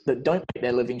researchers that don't make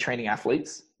their living training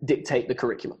athletes dictate the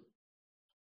curriculum.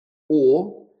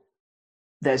 Or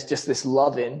there's just this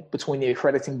love-in between the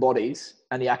accrediting bodies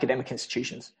and the academic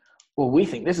institutions. Well, we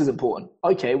think this is important.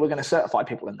 Okay, we're going to certify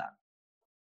people in that.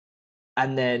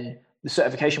 And then the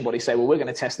certification bodies say, well, we're going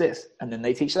to test this. And then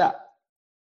they teach that.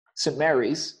 St.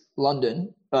 Mary's,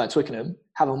 London, Twickenham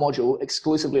have a module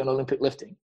exclusively on Olympic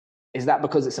lifting. Is that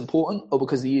because it's important, or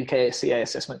because the UKSCA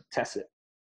assessment tests it?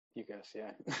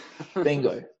 UKSCA.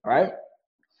 Bingo, right?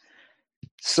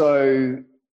 So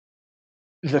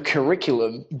the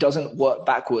curriculum doesn't work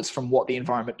backwards from what the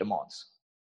environment demands.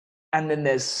 And then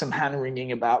there's some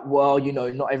hand-wringing about, well,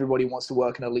 not everybody wants to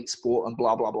work in elite sport and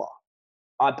blah, blah, blah.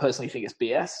 I personally think it's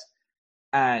BS.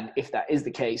 And if that is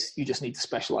the case, you just need to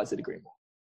specialize the degree more.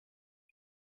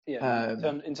 Yeah,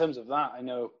 in terms of that,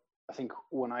 I think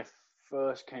when I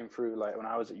first came through, like when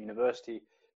I was at university,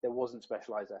 there wasn't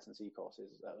specialized S&C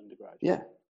courses at undergrad. Yeah.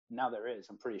 Now there is,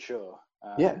 I'm pretty sure.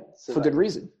 So for good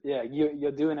reason. Yeah,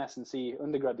 you're doing S&C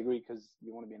undergrad degree because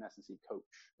you want to be an S&C coach.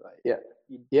 Like,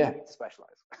 you need to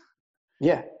specialize.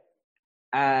 Yeah.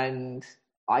 And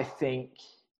I think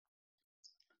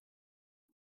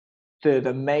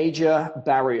the major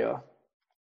barrier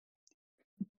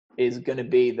is going to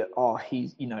be that,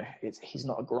 he's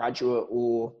not a graduate,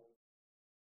 or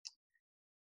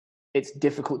it's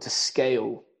difficult to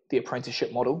scale the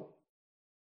apprenticeship model.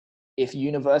 If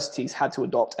universities had to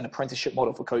adopt an apprenticeship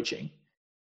model for coaching,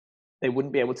 they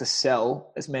wouldn't be able to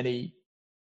sell as many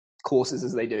courses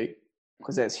as they do,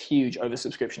 because there's huge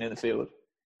oversubscription in the field.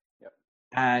 Yep.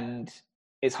 And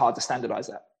it's hard to standardize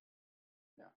that.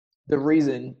 Yeah. The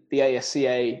reason the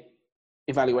ASCA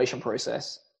evaluation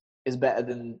process is better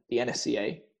than the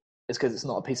NSCA is because it's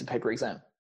not a piece of paper exam.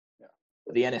 Yeah.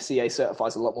 But the NSCA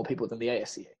certifies a lot more people than the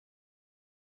ASCA.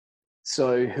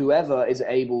 So whoever is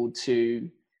able to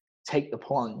take the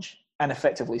plunge and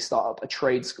effectively start up a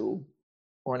trade school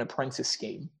or an apprentice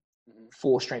scheme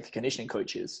for strength and conditioning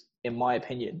coaches, in my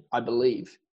opinion, I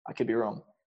believe, I could be wrong,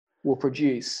 will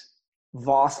produce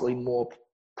vastly more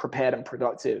prepared and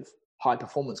productive high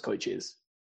performance coaches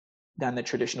than the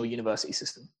traditional university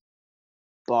system.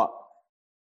 But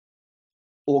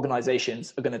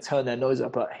organizations are going to turn their nose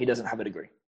up at, he doesn't have a degree.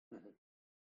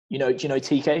 Mm-hmm. Do you know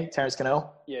TK, Terence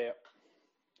Cannell? Yeah.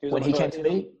 When he came to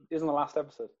me, he was in the last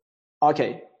episode.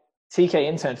 Okay, TK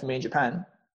interned for me in Japan,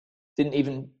 didn't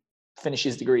even finish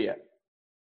his degree yet.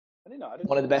 I didn't know.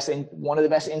 One of the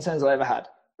best interns I ever had,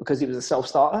 because he was a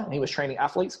self-starter and he was training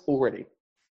athletes already.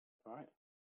 All right.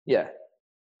 Yeah.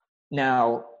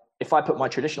 Now, if I put my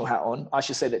traditional hat on, I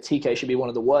should say that TK should be one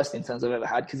of the worst interns I've ever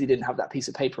had, because he didn't have that piece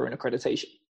of paper and accreditation.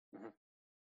 Mm-hmm.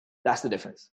 That's the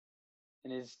difference.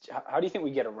 And how do you think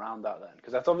we get around that then?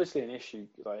 Because that's obviously an issue.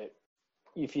 Like,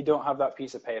 if you don't have that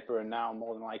piece of paper, and now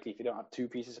more than likely, if you don't have two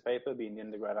pieces of paper, being the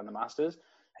undergrad and the masters,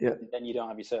 then you don't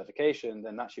have your certification,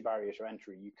 then that's your barrier to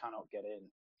entry. You cannot get in.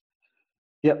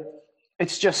 Yep.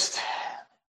 It's just,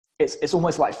 it's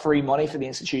almost like free money for the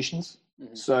institutions.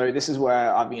 Mm-hmm. So this is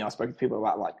where I've spoken to people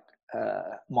about like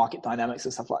market dynamics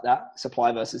and stuff like that,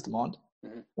 supply versus demand.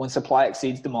 Mm-hmm. When supply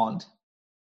exceeds demand,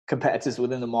 competitors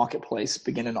within the marketplace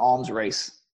begin an arms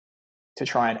race to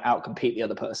try and outcompete the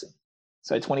other person.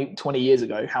 So 20 years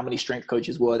ago, how many strength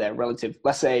coaches were there relative?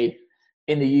 Let's say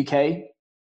in the UK,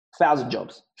 1,000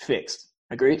 jobs fixed.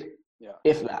 Agreed? Yeah.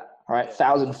 If that, right?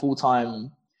 1,000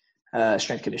 full-time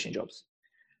strength conditioning jobs.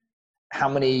 How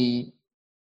many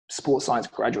sports science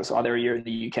graduates are there a year in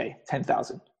the UK?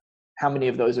 10,000. How many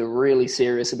of those are really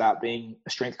serious about being a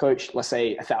strength coach? Let's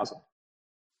say 1,000.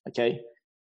 Okay.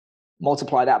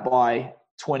 Multiply that by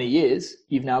 20 years.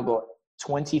 You've now got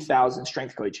 20,000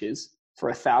 strength coaches for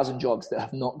 1,000 jobs that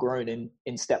have not grown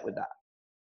in step with that.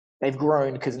 They've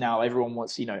grown because now everyone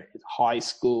wants, high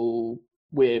school,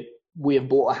 we have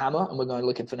bought a hammer and we're going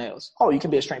looking for nails. Oh, you can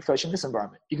be a strength coach in this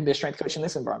environment. You can be a strength coach in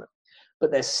this environment.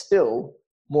 But there's still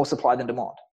more supply than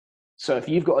demand. So if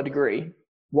you've got a degree,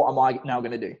 what am I now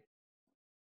going to do?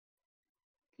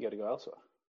 You got to go elsewhere.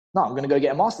 No, I'm going to go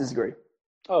get a master's degree.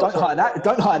 Oh, don't hire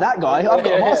that guy. I've got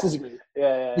a master's degree.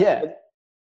 Yeah.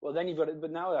 Well, then you've got it.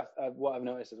 But now what I've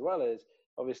noticed as well is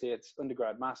obviously it's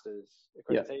undergrad, masters,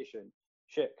 accreditation.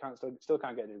 Shit, still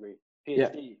can't get a degree.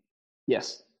 PhD. Yeah.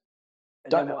 Yes.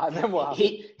 And then what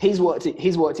happens?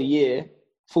 He's worked a year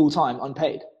full time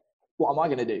unpaid. What am I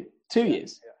going to do? 2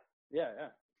 years. Yeah.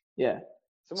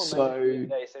 Someone mentioned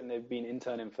today saying they've been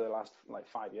interning for the last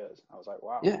 5 years. I was like,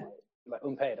 wow. Yeah. Like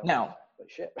unpaid. Now,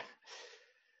 shit.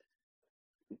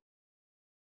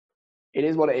 It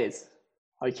is what it is.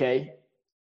 Okay.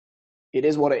 It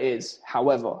is what it is.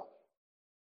 However,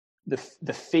 the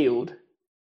field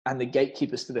and the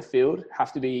gatekeepers to the field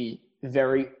have to be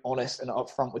very honest and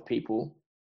upfront with people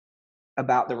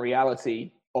about the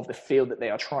reality of the field that they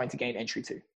are trying to gain entry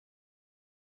to.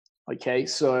 Okay,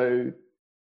 so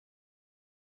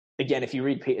again, if you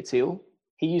read Peter Thiel,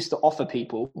 he used to offer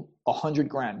people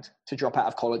 $100,000 to drop out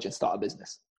of college and start a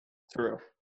business. For real.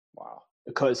 Wow.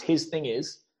 Because his thing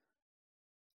is,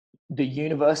 the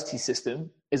university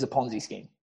system is a Ponzi scheme.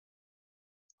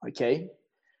 Okay?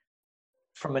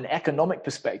 From an economic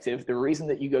perspective, the reason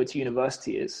that you go to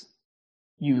university is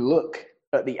you look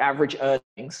at the average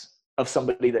earnings of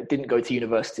somebody that didn't go to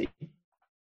university.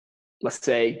 Let's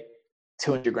say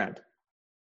 $200,000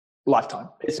 lifetime.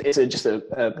 It's just a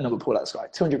number pulled out of the sky.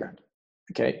 $200,000.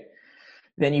 Okay.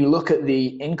 Then you look at the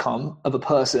income of a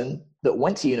person that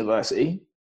went to university,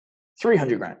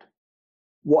 $300,000.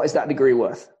 What is that degree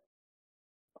worth?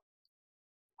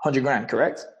 $100,000,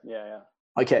 correct? Yeah.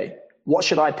 Okay. What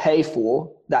should I pay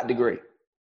for that degree?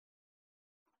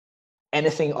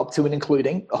 anything up to and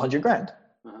including 100 grand.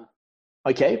 Uh-huh.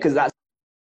 Okay, because that's,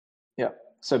 yeah.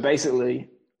 So basically,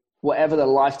 whatever the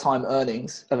lifetime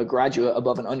earnings of a graduate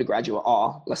above an undergraduate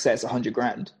are, let's say it's 100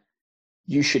 grand,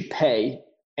 you should pay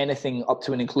anything up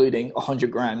to and including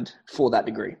 100 grand for that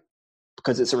degree,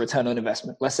 because it's a return on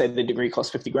investment. Let's say the degree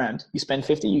costs 50 grand. You spend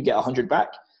 50, you get 100 back.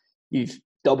 You've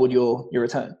doubled your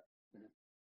return.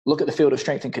 Look at the field of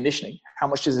strength and conditioning. How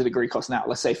much does a degree cost now?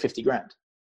 Let's say 50 grand.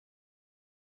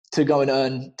 To go and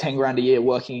earn 10 grand a year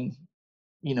working,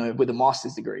 with a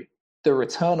master's degree, the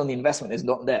return on the investment is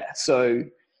not there. So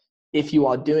if you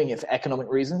are doing it for economic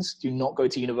reasons, do not go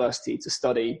to university to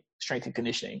study strength and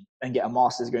conditioning and get a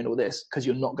master's degree and all this, because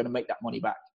you're not going to make that money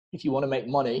back. If you want to make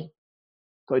money,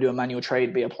 go do a manual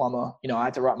trade, be a plumber. I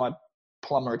had to write my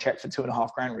plumber a check for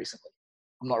 2.5 grand recently.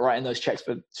 I'm not writing those checks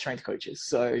for strength coaches.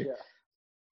 So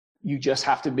you just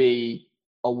have to be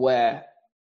aware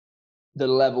the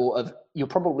level of, you're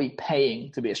probably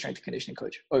paying to be a strength and conditioning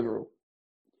coach overall.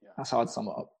 Yeah. That's how I'd sum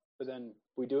it up. But then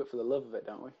we do it for the love of it,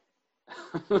 don't we?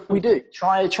 We do.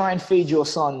 Try and feed your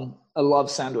son a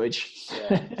love sandwich.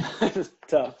 Yeah, it's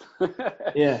tough.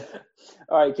 Yeah.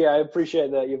 All right, I appreciate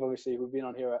that. We've been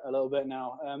on here a little bit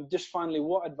now. Just finally,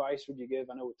 what advice would you give?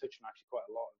 I know we're touching actually quite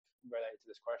a lot related to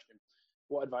this question.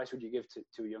 What advice would you give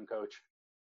to a young coach?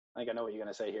 I think I know what you're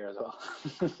going to say here as well.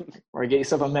 Or get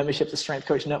yourself a membership to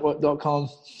strengthcoachnetwork.com.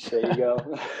 There you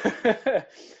go.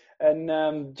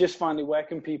 And just finally, where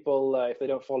can people, if they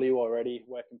don't follow you already,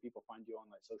 where can people find you on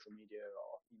like social media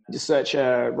or email? Just search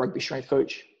Rugby Strength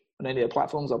Coach on any of the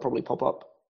platforms. I'll probably pop up.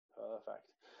 Perfect.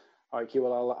 All right, Q.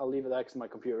 Well, I'll leave it there because my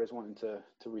computer is wanting to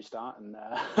restart, and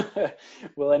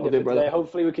we'll end it for today.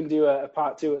 Hopefully, we can do a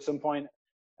part 2 at some point,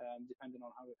 depending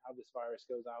on how this virus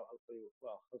goes out. Hopefully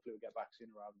we'll get back sooner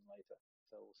rather than later.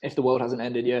 So we'll see. If the world hasn't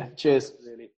ended, yeah. Cheers.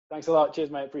 Absolutely. Thanks a lot. Cheers,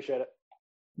 mate. Appreciate it.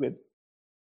 Good.